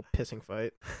a little pissing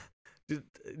fight.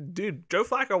 Dude, Joe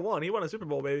Flacco won. He won a Super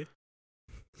Bowl, baby.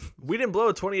 We didn't blow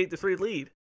a 28-3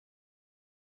 lead.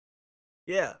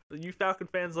 Yeah, you Falcon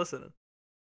fans listening.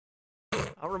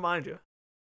 I'll remind you.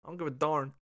 I don't give a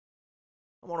darn.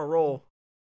 I'm on a roll.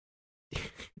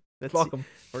 Fuck 'em.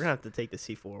 We're going to have to take the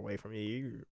C4 away from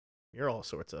you. You're all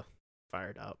sorts of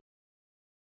fired up.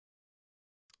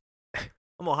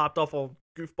 I'm all hopped off on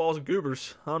goofballs and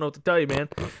goobers. I don't know what to tell you, man.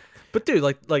 But dude,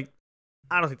 like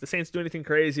I don't think the Saints do anything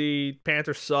crazy.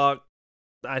 Panthers suck.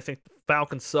 I think the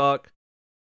Falcons suck.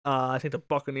 I think the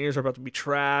Buccaneers are about to be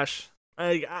trash.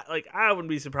 I wouldn't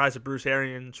be surprised if Bruce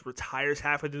Arians retires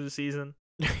halfway through the season.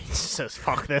 He says,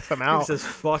 fuck this, I'm He out. says,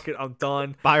 fuck it, I'm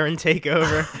done. Byron, take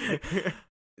over.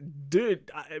 Dude,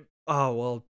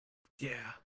 yeah.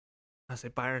 I say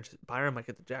Byron might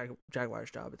get the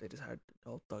Jaguars job, but they just had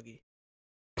old Dougie.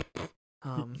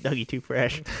 Dougie too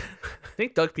fresh. I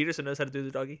think Doug Peterson knows how to do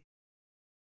the Dougie.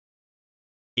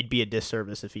 It'd be a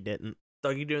disservice if he didn't.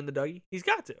 Dougie doing the Dougie? He's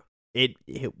got to. It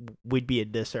would be a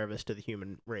disservice to the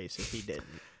human race if he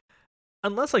didn't.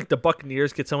 Unless like the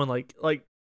Buccaneers get someone like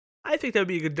I think that would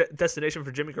be a good destination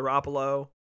for Jimmy Garoppolo,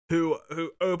 who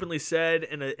openly said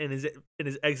in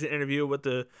his exit interview with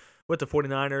the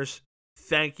 49ers,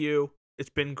 "Thank you. It's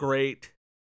been great."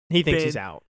 He thinks he's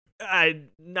out. I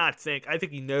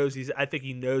think he knows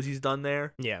he's done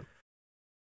there. Yeah.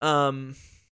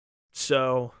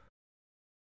 So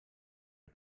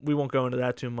we won't go into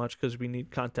that too much because we need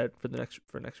content for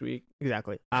next week.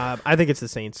 Exactly. I think it's the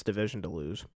Saints' division to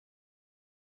lose.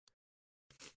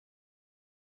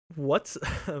 What's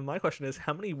my question is,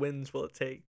 how many wins will it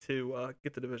take to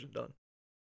get the division done?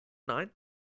 9?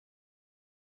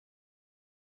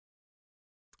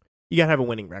 You gotta have a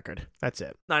winning record. That's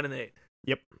it. 9-8.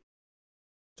 Yep.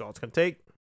 That's all it's gonna take.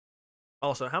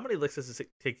 Also, how many licks does it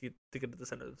take you to get to the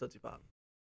center of the Tootsie Pop?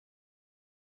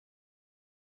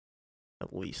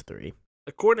 At least 3.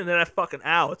 According to that fucking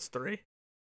owl, it's 3.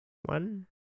 1,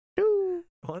 2,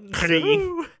 1, 3.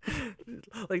 2.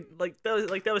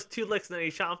 that was 2 licks and then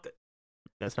he chomped it.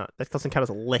 That's not. That doesn't count as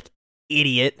a lick,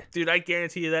 idiot. Dude, I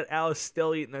guarantee you that owl is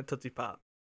still eating that Tootsie Pop.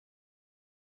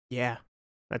 Yeah.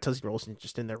 That Tootsie Roll's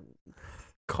just in there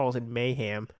causing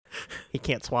mayhem. He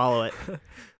can't swallow it.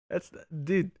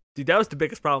 Dude, that was the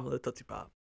biggest problem with the Tootsie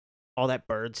Pop. All that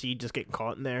birdseed just getting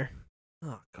caught in there.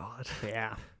 Oh God.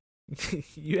 Yeah.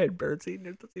 You had birdseed in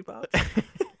your Tootsie Pop? A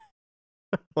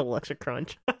little extra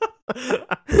crunch.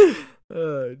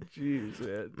 Oh, jeez,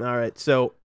 man. All right,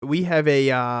 so we have we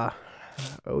got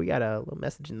a little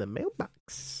message in the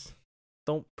mailbox.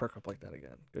 Don't perk up like that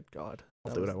again. Good God.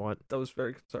 I'll do what I want. That was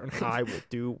very concerning. I will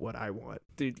do what I want.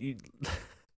 Dude,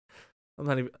 I'm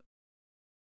not even.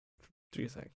 Do you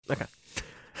think? Okay.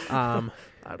 I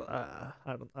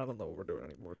don't know what we're doing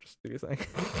anymore. Just do you think?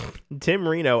 Tim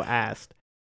Reno asked,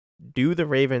 "Do the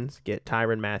Ravens get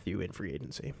Tyrann Mathieu in free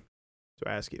agency?" So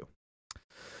I ask you,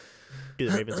 do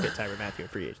the Ravens get Tyrann Mathieu in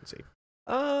free agency?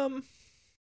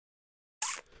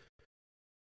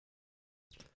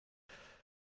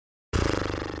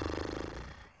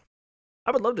 I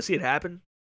would love to see it happen.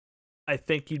 I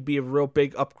think he'd be a real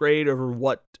big upgrade over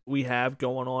what we have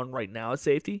going on right now at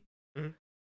safety.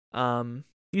 Mm-hmm.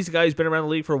 He's a guy who's been around the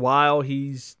league for a while.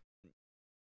 He's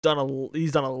done a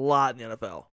lot in the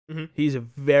NFL. Mm-hmm. He's a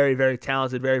very, very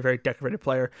talented, very, very decorated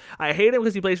player. I hate him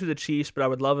because he plays for the Chiefs, but I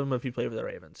would love him if he played for the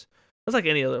Ravens. That's like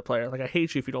any other player. Like, I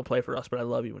hate you if you don't play for us, but I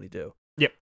love you when you do.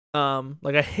 Yep.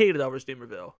 Like, I hated Elvis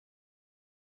Dumerville.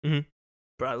 Mm-hmm.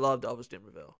 But I loved Elvis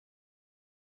Dumerville.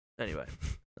 Anyway,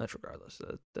 that's regardless.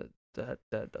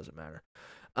 That doesn't matter.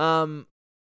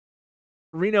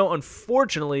 Reno,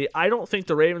 unfortunately, I don't think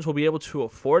the Ravens will be able to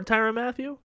afford Tyrann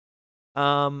Mathieu.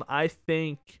 I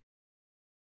think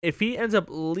if he ends up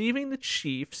leaving the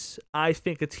Chiefs, I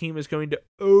think a team is going to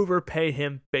overpay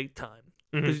him big time.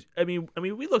 Because I mean,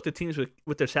 we looked at teams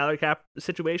with their salary cap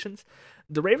situations.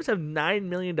 The Ravens have $9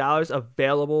 million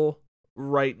available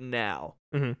right now.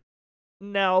 Mm-hmm.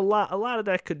 Now a lot of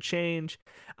that could change.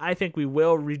 I think we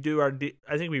will redo our.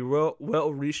 I think we will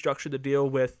restructure the deal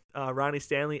with Ronnie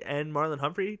Stanley and Marlon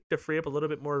Humphrey to free up a little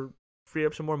bit more, free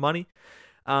up some more money.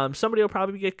 Somebody will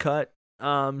probably get cut.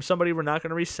 Somebody we're not going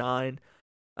to re-sign.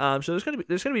 So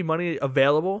there's gonna be money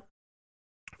available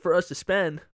for us to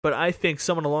spend. But I think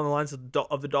someone along the lines of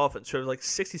the Dolphins, who have like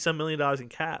 $60-some million in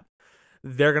cap,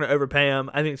 they're gonna overpay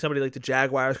him. I think somebody like the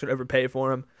Jaguars could overpay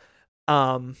for him.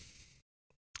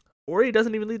 Or he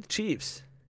doesn't even leave the Chiefs.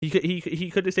 He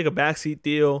could just take a backseat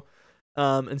deal,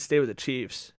 and stay with the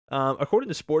Chiefs. According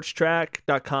to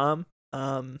SportsTrack.com,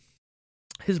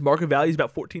 his market value is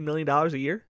about $14 million a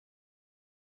year.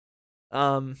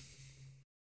 I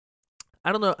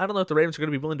don't know if the Ravens are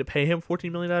going to be willing to pay him $14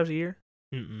 million a year.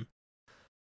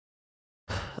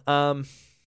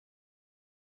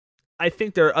 I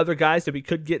think there are other guys that we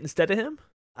could get instead of him.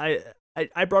 I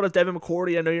brought up Devin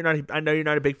McCourty. I know you're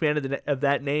not a big fan of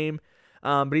that name,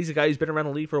 but he's a guy who's been around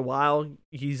the league for a while.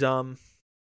 He's going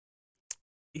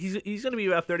to be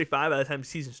about 35 by the time the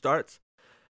season starts,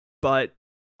 but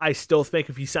I still think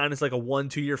if he signs as like a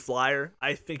 1-2 year flyer,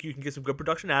 I think you can get some good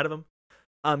production out of him.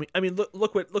 I mean,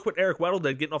 look what Eric Weddle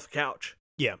did getting off the couch.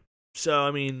 Yeah. So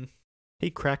I mean, he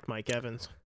cracked Mike Evans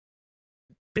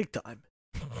big time.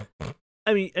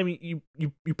 I mean,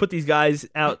 you put these guys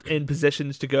out in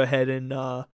positions to go ahead and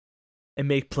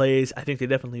make plays. I think they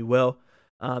definitely will.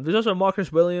 There's also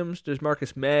Marcus Williams. There's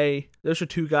Marcus May. Those are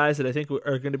two guys that I think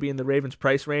are going to be in the Ravens'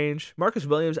 price range. Marcus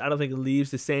Williams, I don't think he leaves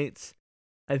the Saints.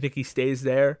 I think he stays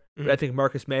there. Mm-hmm. But I think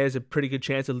Marcus May has a pretty good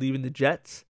chance of leaving the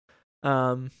Jets.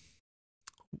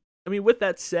 I mean, with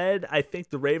that said, I think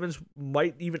the Ravens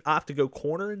might even opt to go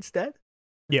corner instead.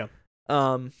 Yeah.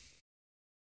 Guy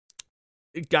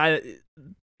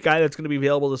that's going to be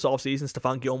available this offseason,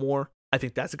 Stephon Gilmore. I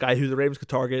think that's a guy who the Ravens could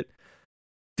target.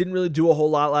 Didn't really do a whole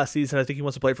lot last season. I think he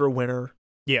wants to play for a winner.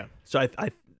 Yeah. So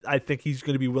I think he's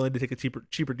going to be willing to take a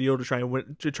cheaper deal to try and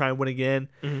win again.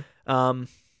 Mm-hmm. I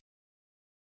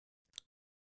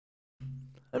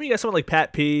mean, you got someone like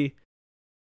Pat P.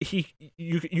 You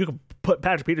can put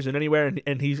Patrick Peterson anywhere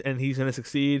and he's going to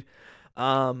succeed.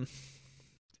 Kyle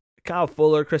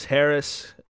Fuller, Chris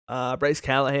Harris, Bryce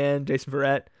Callahan, Jason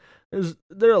Verrett.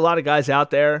 There are a lot of guys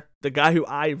out there. The guy who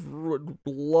I would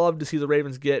love to see the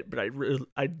Ravens get, but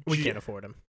we can't afford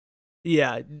him.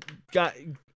 Yeah, got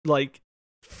like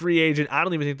free agent. I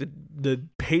don't even think the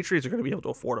Patriots are going to be able to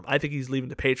afford him. I think he's leaving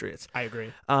the Patriots. I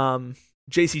agree.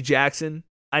 J.C. Jackson.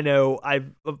 I know a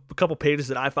couple pages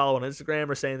that I follow on Instagram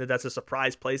are saying that that's a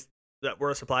surprise place, that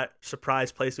we're a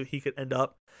surprise place that he could end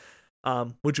up,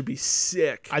 which would be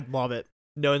sick. I'd love it.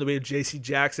 Knowing that we have J.C.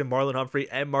 Jackson, Marlon Humphrey,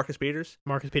 and Marcus Peters.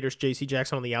 J.C.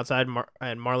 Jackson on the outside,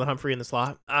 and Marlon Humphrey in the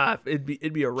slot.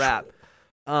 It'd be a wrap.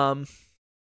 That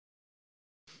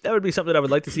would be something that I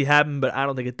would like to see happen, but I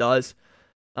don't think it does.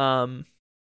 I mean,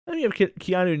 you have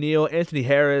Keanu Neal, Anthony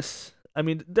Harris. I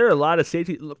mean, there are a lot of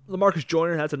safety. LaMarcus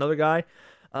Joyner, that's another guy.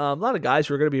 A lot of guys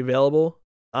who are going to be available.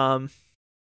 Even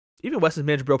Weston's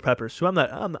manager, Bill Peppers, who I'm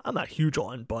not huge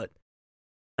on, but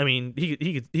I mean,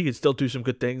 he could still do some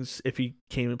good things if he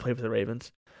came and played for the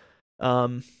Ravens.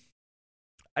 I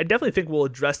definitely think we'll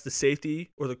address the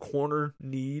safety or the corner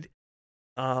need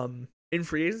in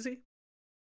free agency.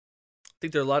 I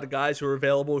think there are a lot of guys who are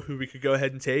available who we could go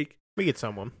ahead and take. We get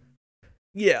someone.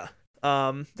 Yeah.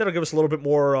 That'll give us a little bit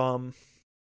more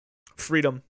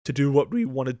freedom to do what we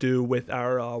want to do with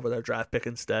our draft pick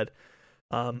instead.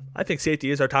 I think safety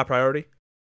is our top priority.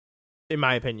 In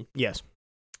my opinion, yes.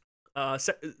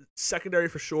 Secondary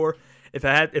for sure. If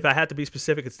I had to be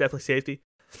specific, it's definitely safety.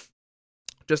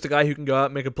 Just a guy who can go out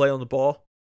and make a play on the ball.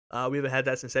 We haven't had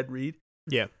that since Ed Reed.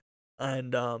 Yeah.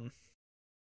 And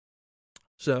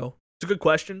so it's a good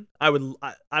question. I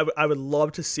would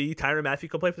love to see Tyrann Mathieu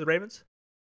come play for the Ravens,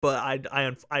 but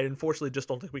I unfortunately just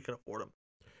don't think we can afford him.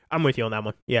 I'm with you on that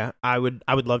one. Yeah, I would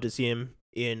love to see him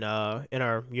in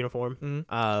our uniform.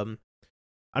 Mm-hmm.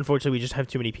 Unfortunately, we just have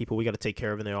too many people we got to take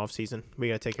care of in the offseason. We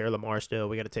got to take care of Lamar still.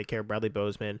 We got to take care of Bradley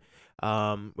Bozeman.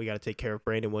 We got to take care of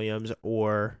Brandon Williams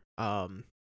or I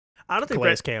don't think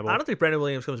Calais Campbell. I don't think Brandon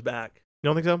Williams comes back. You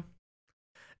don't think so?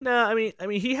 No, I mean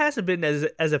he hasn't been as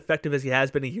effective as he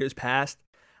has been in years past.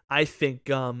 I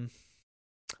think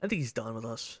he's done with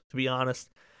us, to be honest.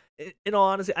 In all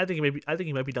honesty, I think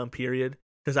he might be done. Period.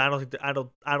 Because I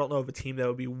don't know of a team that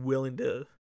would be willing to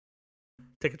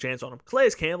take a chance on him. Calais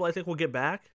Campbell, I think we'll get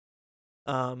back.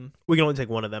 We can only take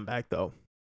one of them back, though.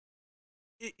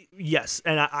 Yes,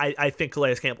 and I think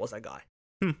Calais Campbell is that guy.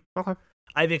 Okay.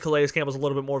 I think Calais Campbell's a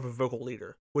little bit more of a vocal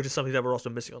leader, which is something that we're also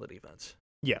missing on the defense.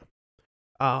 Yeah.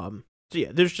 So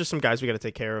yeah, there's just some guys we got to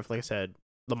take care of. Like I said,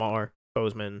 Lamar,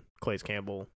 Bozeman, Calais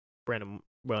Campbell, Brandon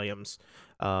Williams.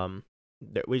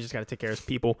 We just got to take care of his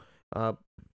people. I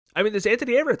mean, there's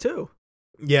Anthony Everett too.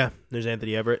 Yeah, there's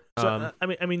Anthony Everett. So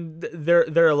I mean,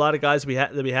 there are a lot of guys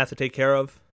that we have to take care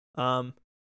of. I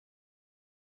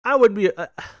would be.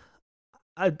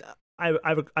 I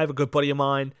have a good buddy of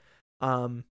mine.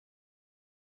 I'm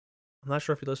not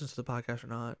sure if he listens to the podcast or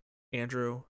not.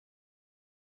 Andrew.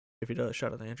 If he does,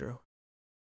 shout out to Andrew.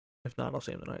 If not, I'll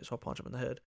see him tonight, so I'll punch him in the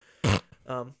head.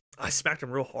 I smacked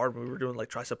him real hard when we were doing like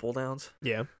tricep pull downs.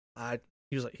 Yeah.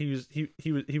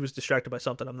 He was distracted by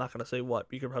something. I'm not gonna say what,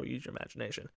 but you can probably use your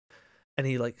imagination. And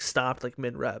he like stopped like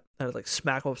mid rep and I like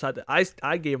smack him upside the.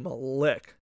 I gave him a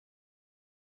lick.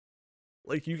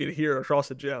 Like you could hear across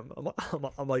the gym.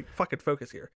 I'm like fucking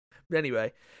focus here. But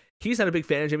anyway, he's not a big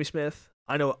fan of Jimmy Smith.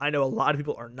 I know a lot of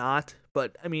people are not,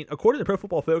 but I mean, according to Pro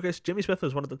Football Focus, Jimmy Smith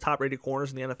was one of the top rated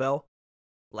corners in the NFL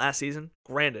last season.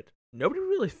 Granted, nobody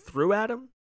really threw at him.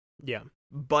 Yeah.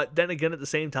 But then again, at the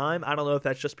same time, I don't know if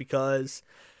that's just because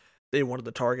they wanted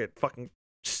to target fucking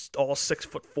all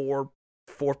 6'4",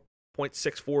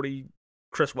 4.640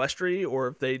 Chris Westry, or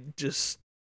if they just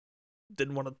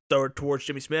didn't want to throw it towards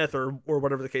Jimmy Smith or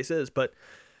whatever the case is. But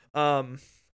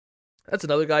that's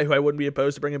another guy who I wouldn't be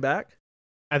opposed to bringing back.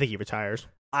 I think he retires.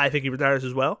 I think he retires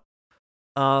as well.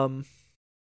 So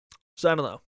I don't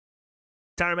know.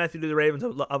 Tyrann Mathieu to the Ravens,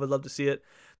 I would love to see it.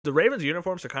 The Ravens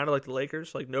uniforms are kind of like the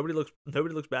Lakers. Like nobody looks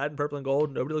bad in purple and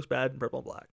gold. Nobody looks bad in purple and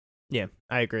black. Yeah,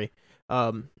 I agree.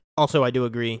 Also, I do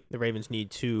agree the Ravens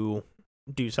need to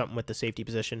do something with the safety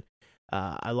position.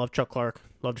 I love Chuck Clark.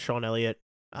 Love Deshaun Elliott.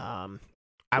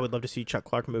 I would love to see Chuck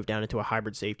Clark move down into a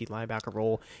hybrid safety linebacker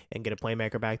role and get a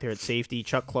playmaker back there at safety.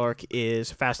 Chuck Clark is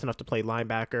fast enough to play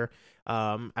linebacker.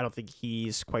 I don't think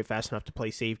he's quite fast enough to play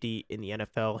safety in the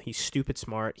NFL. He's stupid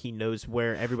smart. He knows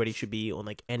where everybody should be on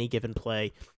like any given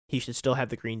play. He should still have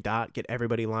the green dot, get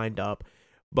everybody lined up,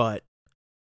 but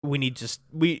we need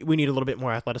we need a little bit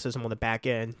more athleticism on the back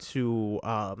end to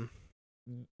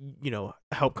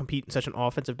help compete in such an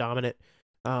offensive dominant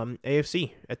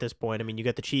AFC at this point. I mean, you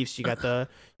got the Chiefs, you got the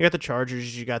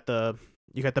Chargers, you got the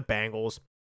Bengals.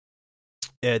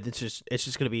 It's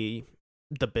just gonna be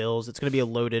the Bills. It's gonna be a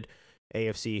loaded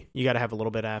AFC. You got to have a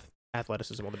little bit of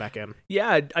athleticism on the back end.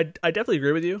 Yeah, I definitely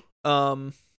agree with you.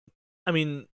 I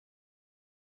mean,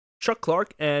 Chuck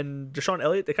Clark and Deshaun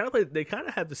Elliott, they kind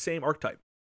of have the same archetype.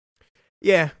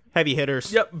 Yeah, heavy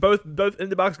hitters. Yep, both in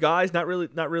the box guys, not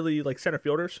really like center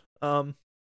fielders.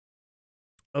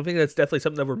 I think that's definitely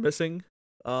something that we're missing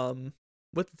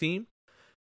with the team.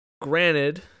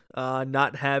 Granted,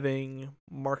 not having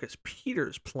Marcus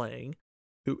Peters playing,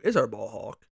 who is our ball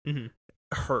hawk,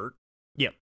 hurt.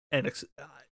 Yep. And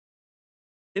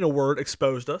in a word,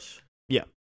 exposed us. Yeah.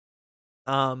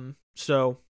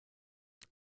 So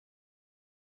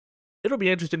it'll be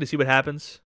interesting to see what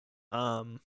happens.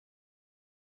 We're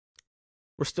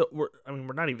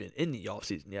not even in the off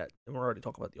season yet, and we're already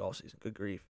talking about the off season. Good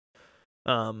grief.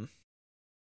 So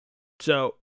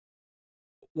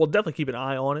we'll definitely keep an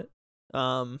eye on it.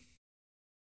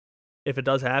 If it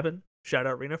does happen, shout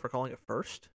out Rena for calling it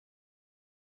first.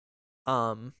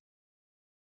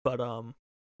 But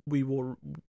we will.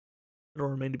 It'll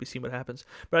remain to be seen what happens.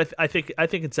 But I think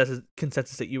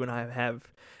consensus that you and I have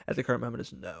at the current moment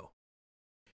is no.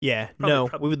 Yeah,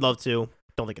 probably. We would love to.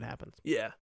 Don't think it happens.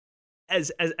 Yeah,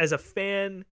 as a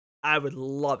fan, I would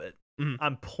love it. Mm-hmm.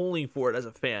 I'm pulling for it as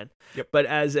a fan. Yep. But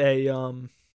as a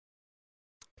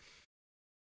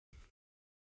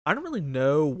I don't really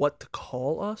know what to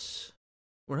call us.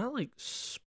 We're not like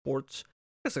sports.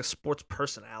 It's like a sports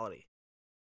personality.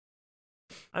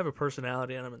 I have a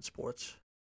personality and I'm in sports.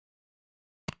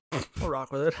 We'll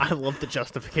rock with it. I love the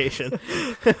justification.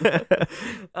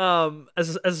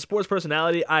 As a sports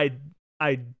personality, I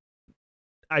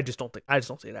just don't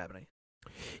see it happening.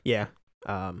 Yeah.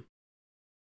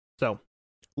 So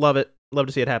love it. Love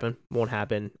to see it happen. Won't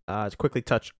happen. To quickly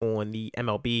touch on the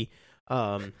MLB.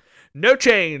 No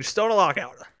change. Still in a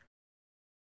lockout.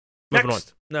 Moving Next.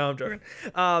 on. No, I'm joking.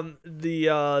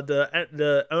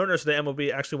 The owners of the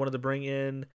MLB actually wanted to bring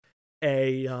in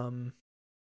a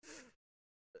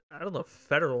I don't know if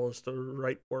federal is the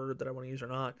right word that I want to use or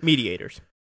not. Mediators.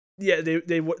 Yeah,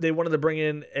 they wanted to bring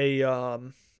in a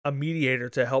mediator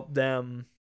to help them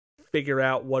figure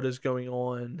out what is going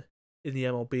on in the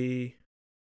MLB,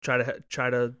 try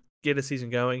to get a season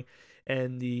going,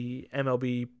 and the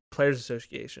MLB Players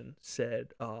Association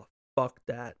said, fuck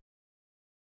that.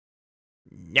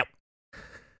 Nope.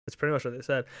 That's pretty much what they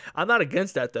said. I'm not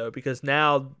against that though, because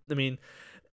now, I mean,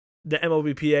 the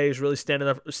MLBPA is really standing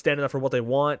up for what they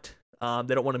want.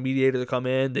 They don't want a mediator to come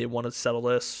in. They want to settle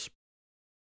this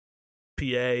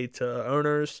PA to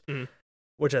owners,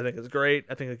 which I think is great.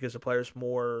 I think it gives the players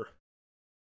more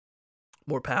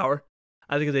power.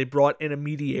 I think if they brought in a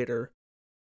mediator,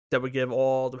 that would give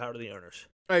all the power to the owners.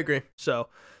 I agree. So,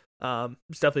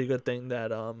 it's definitely a good thing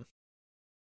that you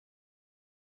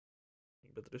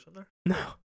about to do something there?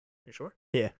 No. You sure?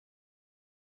 Yeah.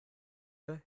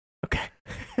 Okay.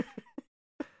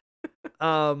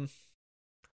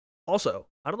 Also,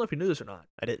 I don't know if you knew this or not.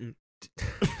 I didn't.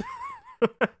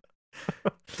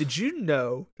 Did you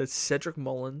know that Cedric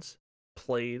Mullins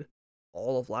played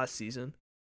all of last season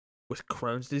with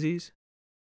Crohn's disease?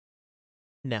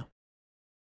 No.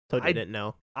 Totally didn't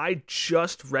know. I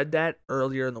just read that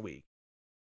earlier in the week.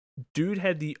 Dude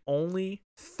had the only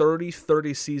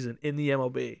 30-30 season in the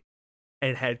MLB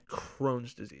and had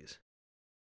Crohn's disease.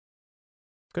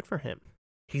 Good for him.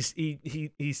 He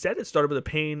said it started with a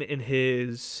pain in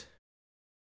his...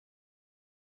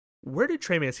 Where did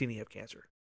Trey Mancini have cancer?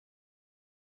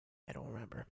 I don't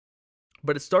remember.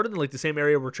 But it started in like the same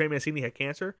area where Trey Mancini had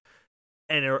cancer,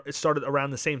 and it started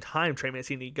around the same time Trey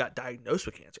Mancini got diagnosed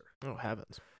with cancer. Oh,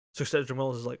 heavens. So Cedric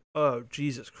Mullins is like, oh,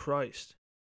 Jesus Christ.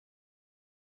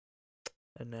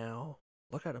 And now,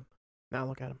 look at him. Now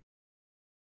look at him.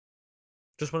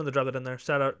 Just wanted to drop that in there.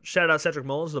 Shout out Cedric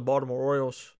Mullins, the Baltimore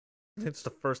Orioles. I think it's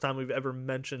the first time we've ever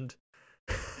mentioned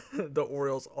the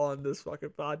Orioles on this fucking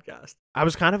podcast. I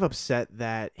was kind of upset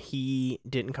that he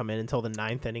didn't come in until the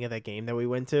 9th inning of that game that we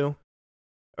went to.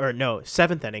 Or no,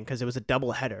 7th inning, because it was a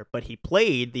doubleheader. But he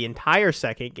played the entire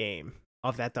second game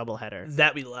of that doubleheader.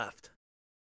 That we left.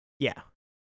 Yeah.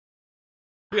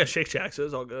 We got Shake Shack, so it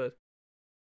was all good.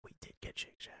 We did get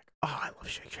Shake Shack. Oh, I love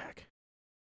Shake Shack.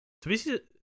 We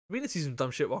didn't see some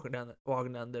dumb shit walking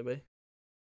down, did we?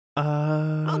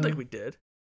 I I don't think we did.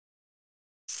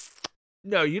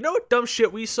 No, you know what dumb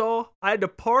shit we saw? I had to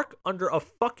park under a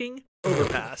fucking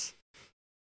overpass.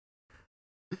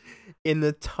 In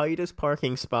the tightest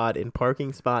parking spot in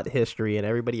parking spot history, and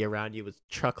everybody around you was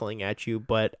chuckling at you,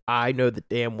 but I know that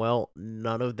damn well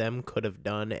none of them could have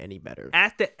done any better.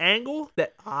 At the angle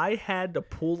that I had to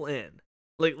pull in.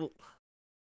 Like,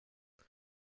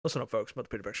 listen up, folks. I'm about to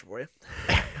paint a picture for you.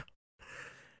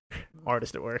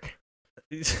 Artist at work.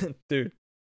 Dude.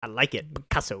 I like it.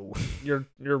 Picasso.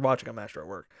 You're watching a master at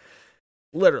work.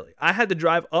 Literally, I had to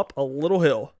drive up a little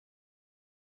hill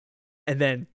and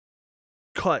then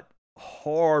cut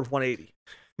hard 180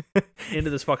 into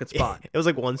this fucking spot. It was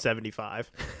like 175.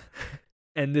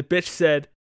 And the bitch said,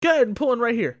 go ahead and pull in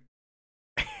right here.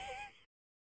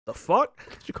 The fuck?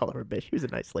 Did you call her a bitch? She was a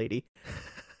nice lady.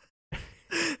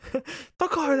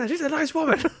 Don't call her that. She's a nice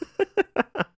woman.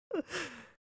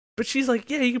 But she's like,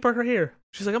 yeah, you can park right here.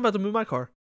 She's like, I'm about to move my car.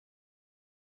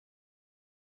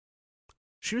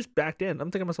 She was backed in. I'm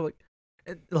thinking to myself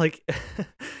like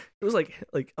it was like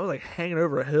I was like hanging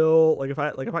over a hill. Like if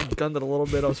I gunned it a little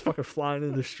bit, I was fucking flying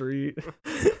in the street.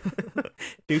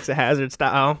 Dukes of Hazzard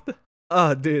style.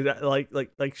 Oh, dude, like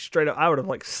straight up, I would have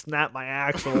like snapped my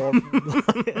axle.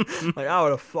 Like I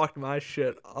would have fucked my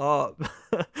shit up.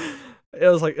 It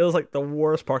was like the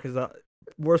worst part is that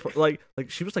worst part. Like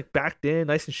she was like backed in,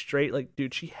 nice and straight. Like,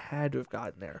 dude, she had to have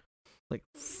gotten there like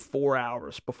 4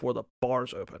 hours before the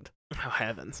bars opened. Oh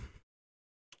heavens!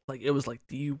 Like it was like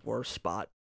the worst spot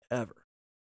ever.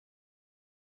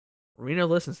 Reno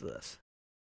listens to this.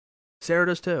 Sarah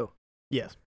does too.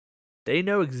 Yes. They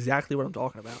know exactly what I'm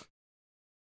talking about.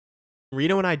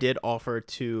 Reno and I did offer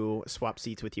to swap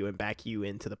seats with you and back you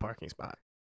into the parking spot.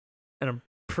 And I'm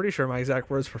pretty sure my exact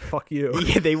words were "fuck you."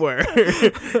 Yeah, they were.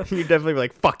 You definitely were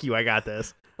like, "Fuck you, I got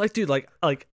this." Like, dude, like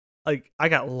I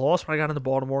got lost when I got into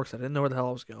Baltimore because I didn't know where the hell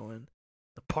I was going.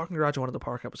 The parking garage I wanted to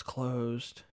park at was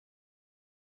closed.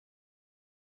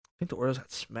 I think the Orioles got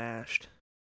smashed.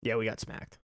 Yeah, we got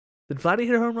smacked. Did Vladdy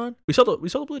hit a home run? We saw the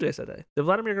Blue Jays that day. Did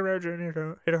Vladimir Guerrero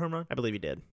Jr. hit a home run? I believe he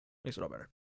did. Makes it all better.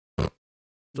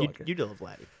 You do love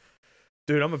Vladdy.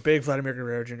 Dude, I'm a big Vladimir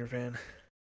Guerrero Jr. fan.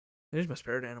 He's my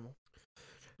spirit animal.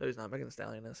 No, he's not. Megan Thee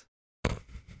Stallion is.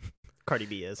 Cardi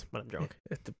B is when I'm drunk.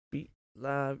 At the beat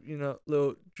live,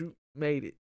 Lil Drew made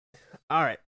it. All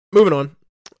right, moving on.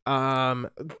 A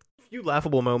few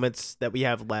laughable moments that we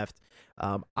have left.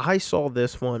 I saw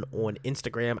this one on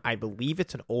Instagram. I believe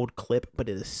it's an old clip, but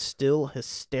it is still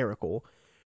hysterical.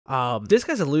 This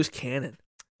guy's a loose cannon.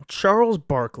 Charles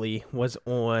Barkley was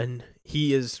on.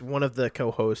 He is one of the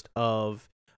co-hosts of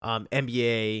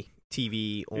NBA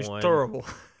TV He's on terrible.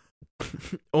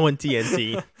 on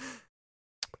TNT.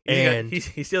 And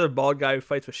he's the other bald guy who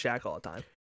fights with Shaq all the time.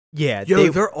 Yeah,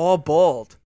 They're all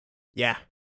bald. Yeah,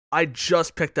 I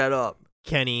just picked that up.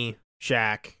 Kenny,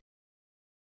 Shaq,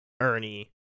 Ernie,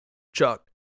 Chuck,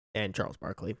 and Charles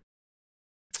Barkley.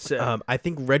 Sick. I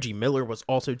think Reggie Miller was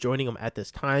also joining him at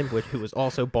this time, who was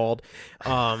also bald.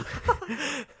 And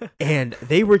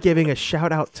they were giving a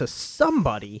shout out to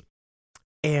somebody,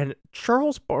 and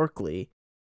Charles Barkley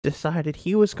decided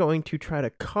he was going to try to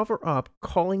cover up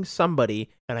calling somebody,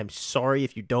 and I'm sorry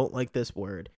if you don't like this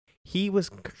word, he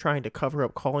was trying to cover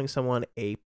up calling someone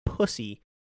a pussy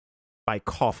by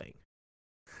coughing.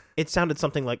 It sounded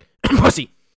something like, pussy.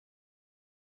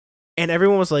 And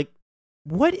everyone was like,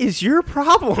 what is your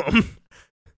problem?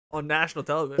 On national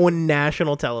television. On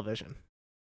national television.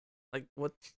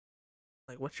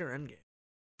 What's your end game?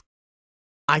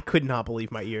 I could not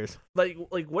believe my ears. Like,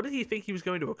 what did he think he was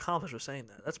going to accomplish with saying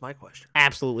that? That's my question.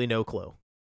 Absolutely no clue.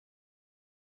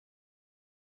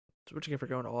 So what you get for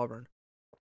going to Auburn?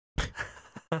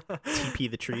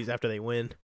 TP the trees after they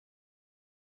win.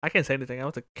 I can't say anything. I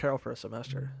went to Carroll for a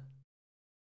semester.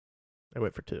 I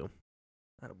went for 2.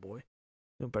 Not a boy.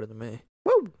 Doing better than me.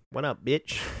 Woo! What up,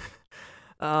 bitch?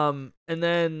 And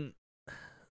then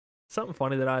something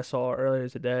funny that I saw earlier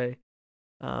today,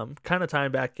 kind of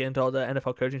tying back into all the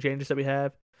NFL coaching changes that we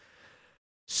have.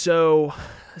 So,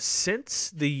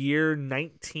 since the year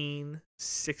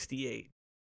 1968,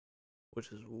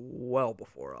 which is well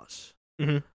before us,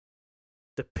 Mhm.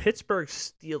 the Pittsburgh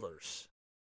Steelers,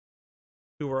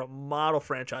 who were a model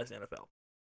franchise in the NFL,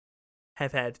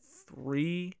 have had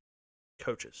 3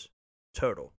 coaches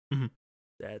total. Mhm.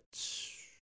 That's,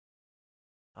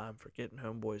 I'm forgetting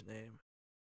homeboy's name.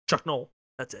 Chuck Noll.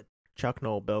 That's it. Chuck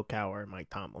Noll, Bill Cowher, and Mike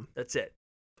Tomlin. That's it.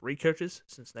 3 coaches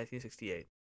since 1968.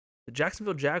 The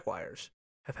Jacksonville Jaguars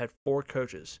have had 4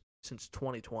 coaches since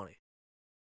 2020.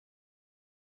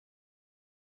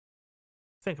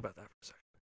 Think about that for a second.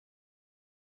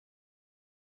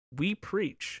 We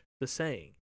preach the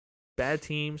saying, bad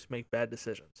teams make bad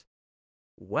decisions.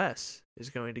 Wes is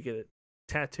going to get it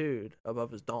tattooed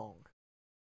above his dong.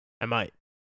 I might.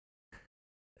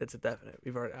 It's a definite.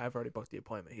 I've already booked the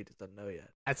appointment. He just doesn't know yet.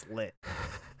 That's lit.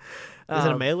 Is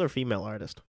it a male or female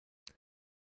artist?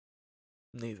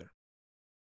 Neither.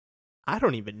 I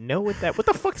don't even know what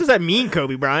the fuck does that mean,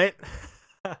 Kobe Bryant?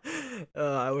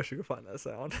 I wish we could find that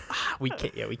sound. We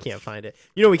can't. Yeah, we can't find it.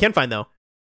 You know what we can find though?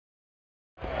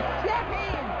 Slap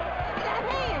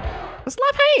hands!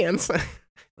 Slap hands.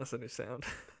 That's a new sound.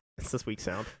 It's this week's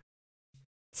sound.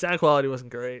 Sound quality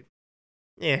wasn't great.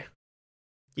 Yeah.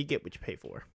 You get what you pay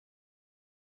for.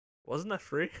 Wasn't that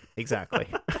free? Exactly.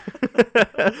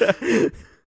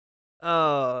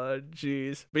 Oh,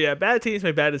 jeez. But yeah, bad teams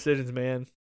make bad decisions, man.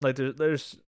 Like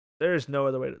there's no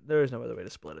other way. There is no other way to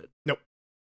split it. Nope.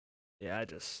 Yeah, I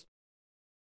don't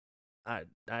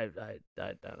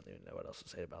even know what else to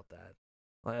say about that.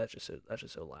 Like that's just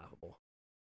so laughable.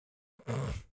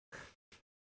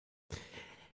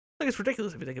 Like it's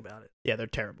ridiculous if you think about it. Yeah, they're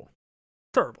terrible.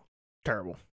 Terrible.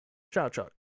 Terrible. Shout out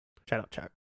Chuck. Shout out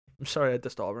Chuck. I'm sorry I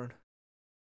dissed Auburn.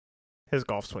 His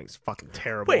golf swing's fucking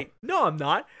terrible. Wait, no, I'm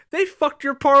not. They fucked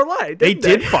your parlay. They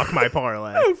Didn't did fuck my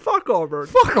parlay. Oh, fuck Auburn.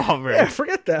 Fuck Auburn. Yeah,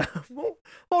 forget that.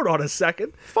 Hold on a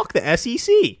second. Fuck the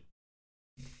SEC.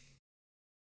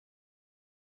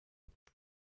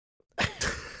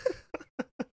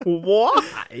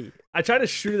 Why? I tried to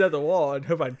shoot it at the wall and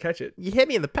hope I'd catch it. You hit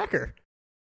me in the pecker.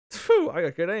 Phew, I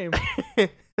got good aim.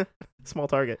 Small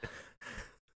target.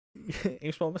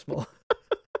 Aim small, miss small.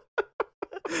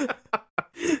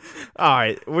 All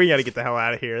right, we got to get the hell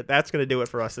out of here. That's going to do it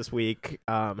for us this week.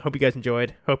 Hope you guys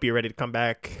enjoyed. Hope you're ready to come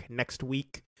back next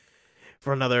week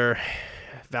for another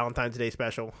Valentine's Day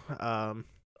special.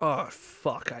 Oh,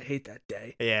 fuck. I hate that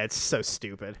day. Yeah, it's so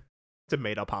stupid. It's a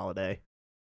made-up holiday.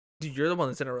 Dude, you're the one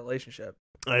that's in a relationship.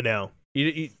 I know.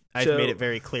 I've So- made it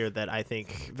very clear that I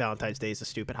think Valentine's Day is a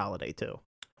stupid holiday, too.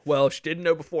 Well, if she didn't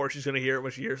know before, she's going to hear it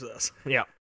when she hears this. Yeah.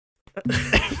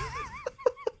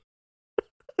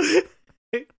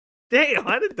 Damn,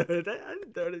 I didn't throw it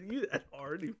at you that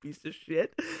hard, you piece of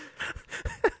shit.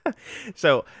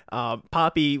 So,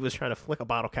 Poppy was trying to flick a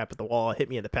bottle cap at the wall, hit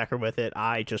me in the pecker with it.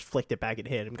 I just flicked it back at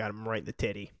him, got him right in the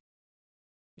titty.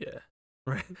 Yeah.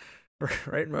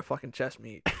 Right in my fucking chest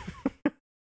meat.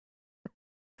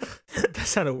 That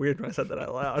sounded weird when I said that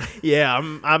out loud. Yeah,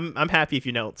 I'm happy if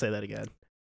you don't say that again.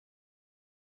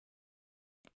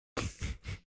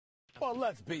 Well,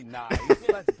 let's be nice.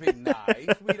 Let's be nice.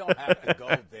 We don't have to go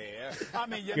there. I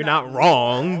mean, You're not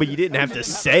wrong, but you didn't have to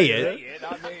say it.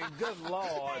 I mean, good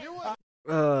Lord.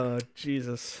 Oh,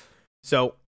 Jesus.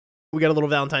 So, we got a little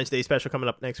Valentine's Day special coming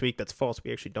up next week. That's false.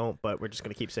 We actually don't, but we're just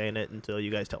going to keep saying it until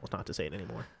you guys tell us not to say it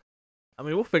anymore. I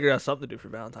mean, we'll figure out something to do for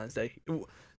Valentine's Day. Do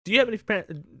you have any plans?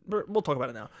 We'll talk about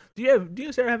it now. Do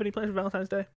you, Sarah, have any plans for Valentine's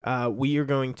Day? We are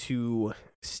going to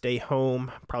stay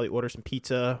home, probably order some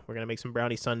pizza. We're going to make some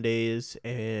brownie sundaes,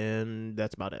 and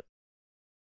that's about it.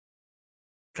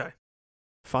 Okay.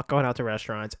 Fuck going out to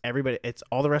restaurants.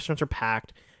 All the restaurants are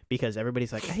packed because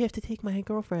everybody's like, I have to take my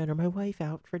girlfriend or my wife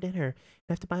out for dinner.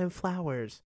 I have to buy them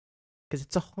flowers because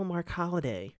it's a Hallmark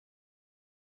holiday.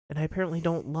 And I apparently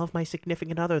don't love my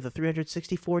significant other the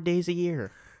 364 days a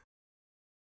year.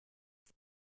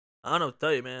 I don't know what to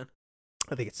tell you, man.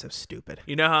 I think it's so stupid.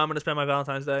 You know how I'm going to spend my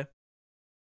Valentine's Day?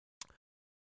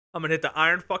 I'm going to hit the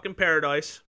iron fucking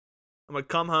paradise. I'm going to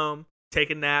come home, take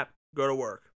a nap, go to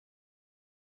work.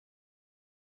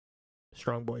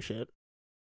 Strong boy shit.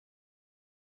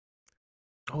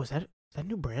 Oh, is that a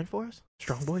new brand for us?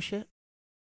 Strong boy shit?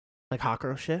 Like hot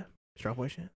girl shit? Strong boy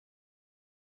shit?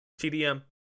 TDM.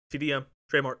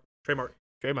 Trademark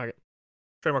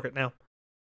it now.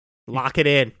 Lock it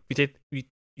in. You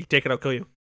take it, I'll kill you.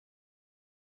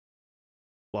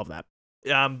 Love that.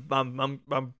 Yeah, I'm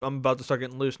about to start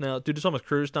getting loose now. Dude, it's almost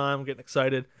cruise time. I'm getting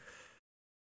excited.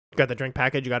 Got the drink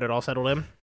package? You got it all settled in?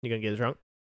 You gonna get drunk?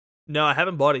 No, I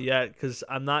haven't bought it yet because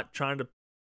I'm not trying to.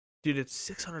 Dude, it's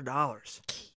 $600.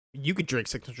 You could drink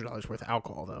 $600 worth of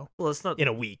alcohol though. Well, it's not in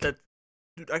a week. Dude,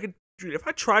 if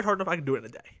I tried hard enough, I could do it in a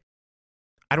day.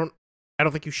 I don't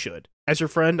think you should. As your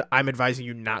friend, I'm advising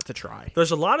you not to try.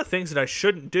 There's a lot of things that I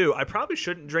shouldn't do. I probably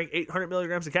shouldn't drink 800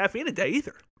 milligrams of caffeine a day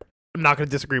either. I'm not going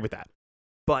to disagree with that.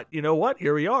 But you know what?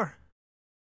 Here we are.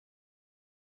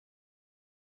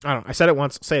 I don't know. I said it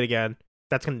once. I'll say it again.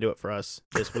 That's going to do it for us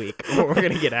this week. We're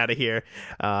going to get out of here.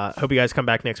 Hope you guys come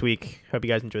back next week. Hope you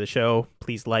guys enjoy the show.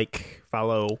 Please like,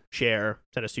 follow, share,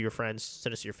 send us to your friends,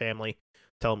 send us to your family.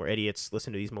 Tell them we're idiots.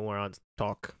 Listen to these morons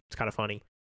talk. It's kind of funny.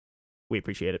 We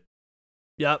appreciate it.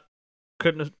 Yep.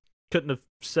 Couldn't have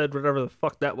said whatever the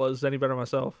fuck that was any better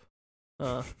myself.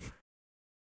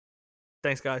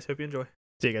 Thanks, guys. Hope you enjoy.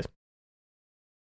 See you guys.